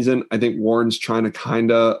the season. I think Warren's trying to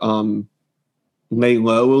kind of lay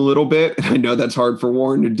low a little bit. And I know that's hard for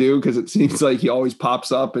Warren to do because it seems like he always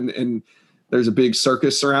pops up and there's a big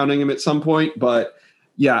circus surrounding him at some point. But,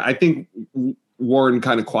 yeah, I think Warren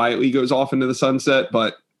kind of quietly goes off into the sunset,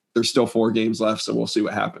 but there's still 4 games left, so we'll see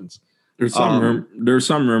what happens. There's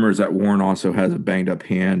some rumors that Warren also has a banged up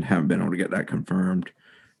hand. Haven't been able to get that confirmed.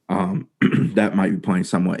 That might be playing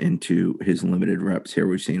somewhat into his limited reps here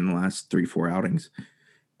we've seen in the last 3-4 outings.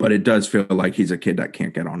 But it does feel like he's a kid that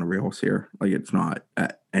can't get on the rails here. Like it's not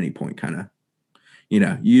at any point kind of,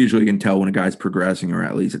 you usually can tell when a guy's progressing or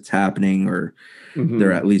at least it's happening or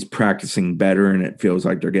they're at least practicing better and it feels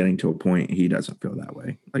like they're getting to a point. He doesn't feel that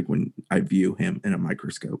way. Like when I view him in a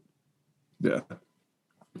microscope. Yeah.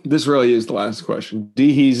 This really is the last question.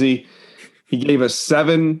 D. Heasy, he gave us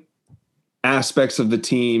 7 aspects of the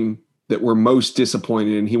team that we're most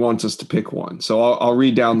disappointed in. He wants us to pick one. So I'll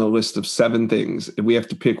read down the list of 7 things, and we have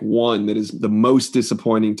to pick one that is the most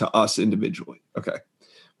disappointing to us individually. Okay.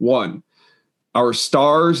 1, our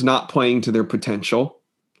stars not playing to their potential.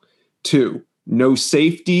 2, no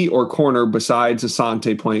safety or corner besides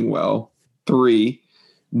Asante playing well. 3,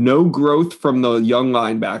 no growth from the young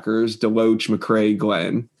linebackers, Deloach, McCray,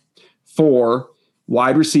 Glenn. 4,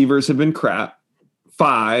 wide receivers have been crap.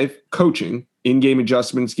 5, coaching, in-game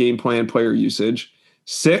adjustments, game plan, player usage.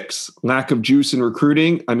 6, lack of juice in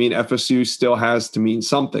recruiting. I mean, FSU still has to mean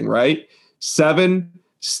something, right? 7,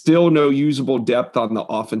 still no usable depth on the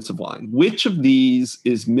offensive line. Which of these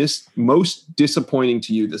is most disappointing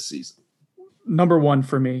to you this season? Number 1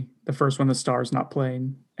 for me, the first one, the Stars not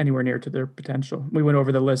playing anywhere near to their potential. We went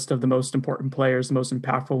over the list of the most important players, the most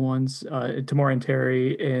impactful ones, Tamorrion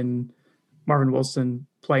Terry and Marvin Wilson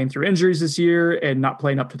playing through injuries this year and not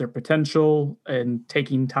playing up to their potential and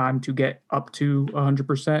taking time to get up to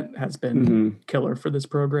 100% has been killer for this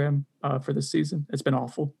program for this season. It's been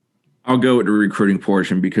awful. I'll go with the recruiting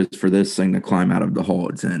portion because for this thing to climb out of the hole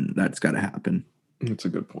it's in, that's got to happen. That's a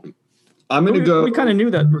good point. I'm going to go. We kind of knew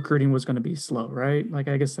that recruiting was going to be slow, right? Like,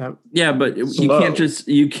 I guess that. Yeah, but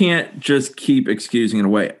you can't just keep excusing it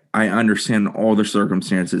away. I understand all the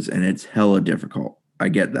circumstances and it's hella difficult. I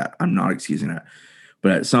get that. I'm not excusing that.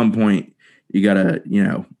 But at some point you got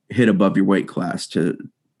to, hit above your weight class, to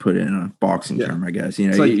put it in a boxing term, I guess.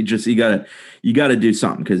 You got to do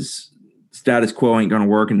something because status quo ain't going to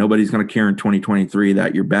work and nobody's going to care in 2023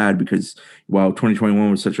 that you're bad because while 2021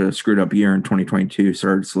 was such a screwed up year and 2022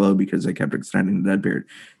 started slow because they kept extending the dead period,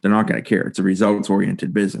 they're not going to care. It's a results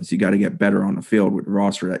oriented business. You got to get better on the field with the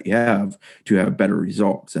roster that you have to have better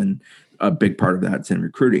results. And a big part of that's in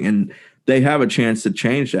recruiting. And they have a chance to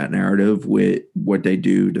change that narrative with what they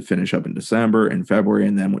do to finish up in December and February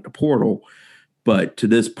and then with the portal. But to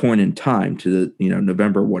this point in time, to the,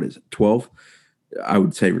 November, 12th, I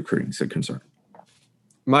would say recruiting is a concern.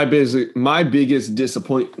 My biggest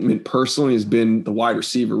disappointment personally has been the wide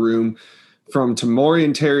receiver room, from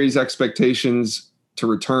Tamorrion Terry's expectations to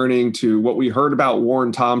returning to what we heard about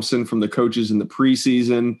Warren Thompson from the coaches in the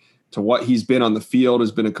preseason to what he's been on the field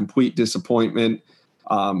has been a complete disappointment.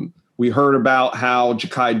 We heard about how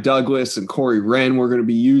Ja'Kai Douglas and Corey Wren were going to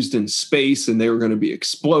be used in space and they were going to be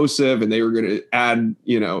explosive and they were going to add,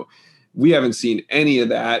 we haven't seen any of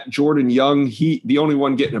that. Jordan Young, the only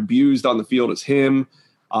one getting abused on the field is him.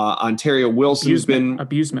 Ontario Wilson has been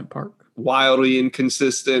abusement park, wildly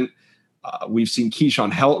inconsistent. We've seen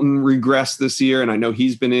Keyshawn Helton regress this year, and I know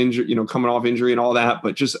he's been injured, coming off injury and all that.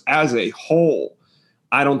 But just as a whole,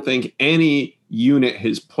 I don't think any unit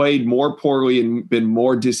has played more poorly and been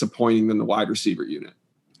more disappointing than the wide receiver unit.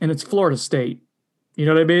 And it's Florida State. You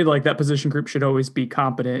know what I mean? Like, that position group should always be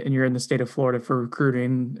competent, and you're in the state of Florida for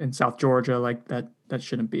recruiting in South Georgia. Like, that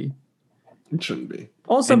shouldn't be. It shouldn't be.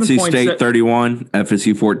 All 7 NC points. State 31,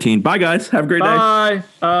 FSU 14. Bye, guys. Have a great day. Bye.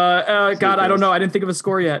 God, I don't know. I didn't think of a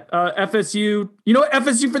score yet. FSU. You know what?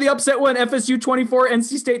 FSU for the upset win. FSU 24,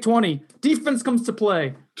 NC State 20. Defense comes to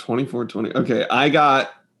play. 24-20. Okay, I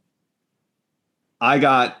got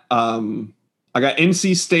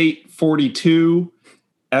NC State 42,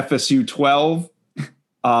 FSU 12.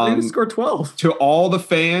 They just scored 12. To all the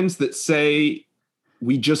fans that say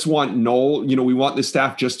we just want Noel, we want the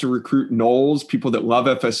staff just to recruit Noles, people that love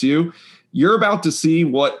FSU. You're about to see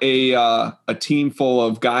what a team full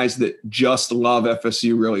of guys that just love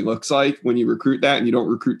FSU really looks like when you recruit that and you don't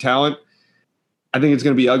recruit talent. I think it's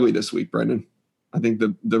going to be ugly this week, Brendan. I think the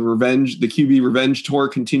QB revenge tour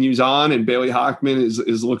continues on, and Bailey Hockman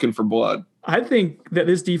is looking for blood. I think that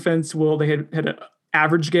this defense they had an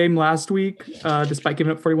average game last week, despite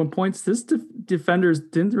giving up 41 points. This defenders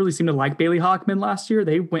didn't really seem to like Bailey Hockman last year.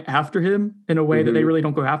 They went after him in a way that they really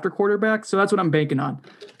don't go after quarterbacks. So that's what I'm banking on.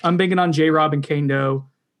 I'm banking on J-Rob and Kane Doe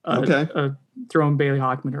throwing Bailey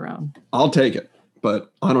Hockman around. I'll take it,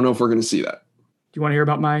 but I don't know if we're going to see that. Do you want to hear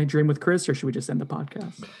about my dream with Chris, or should we just end the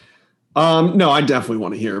podcast? No, I definitely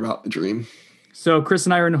want to hear about the dream. So Chris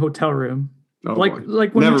and I are in a hotel room. Oh, like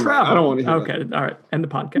when we travel. I don't want to hear Okay, that. All right. End the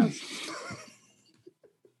podcast.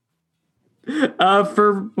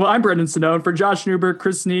 I'm Brendan Sonnone. For Josh Newberg,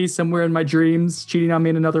 Chris Nee, somewhere in my dreams, cheating on me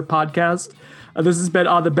in another podcast. This has been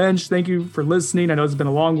On the Bench. Thank you for listening. I know it's been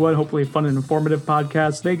a long one, hopefully a fun and informative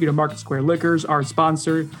podcast. Thank you to Market Square Liquors, our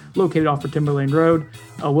sponsor, located off of Timberlane Road.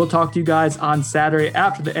 We'll talk to you guys on Saturday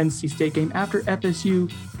after the NC State game, after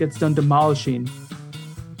FSU gets done demolishing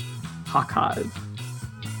Hawk Hive.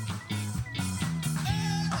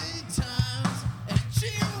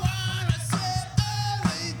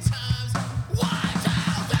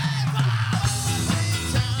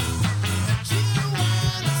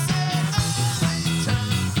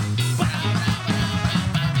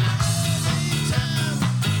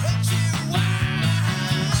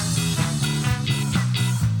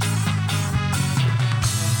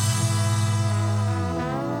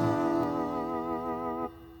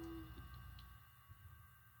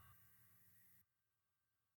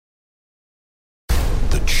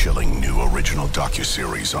 chilling new original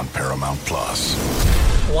docuseries on Paramount Plus.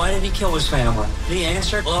 Why did he kill his family? The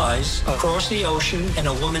answer lies across the ocean in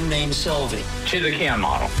a woman named Sylvie. She's a Can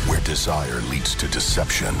model. Where desire leads to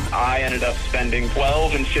deception. I ended up spending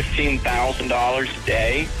 $12,000 and $15,000 a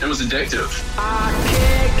day. It was addictive. I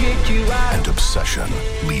can't get you out. And obsession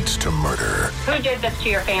leads to murder. Who did this to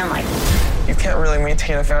your family? You can't really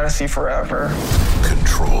maintain a fantasy forever.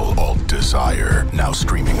 Control Alt Desire. Now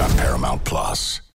streaming on Paramount Plus.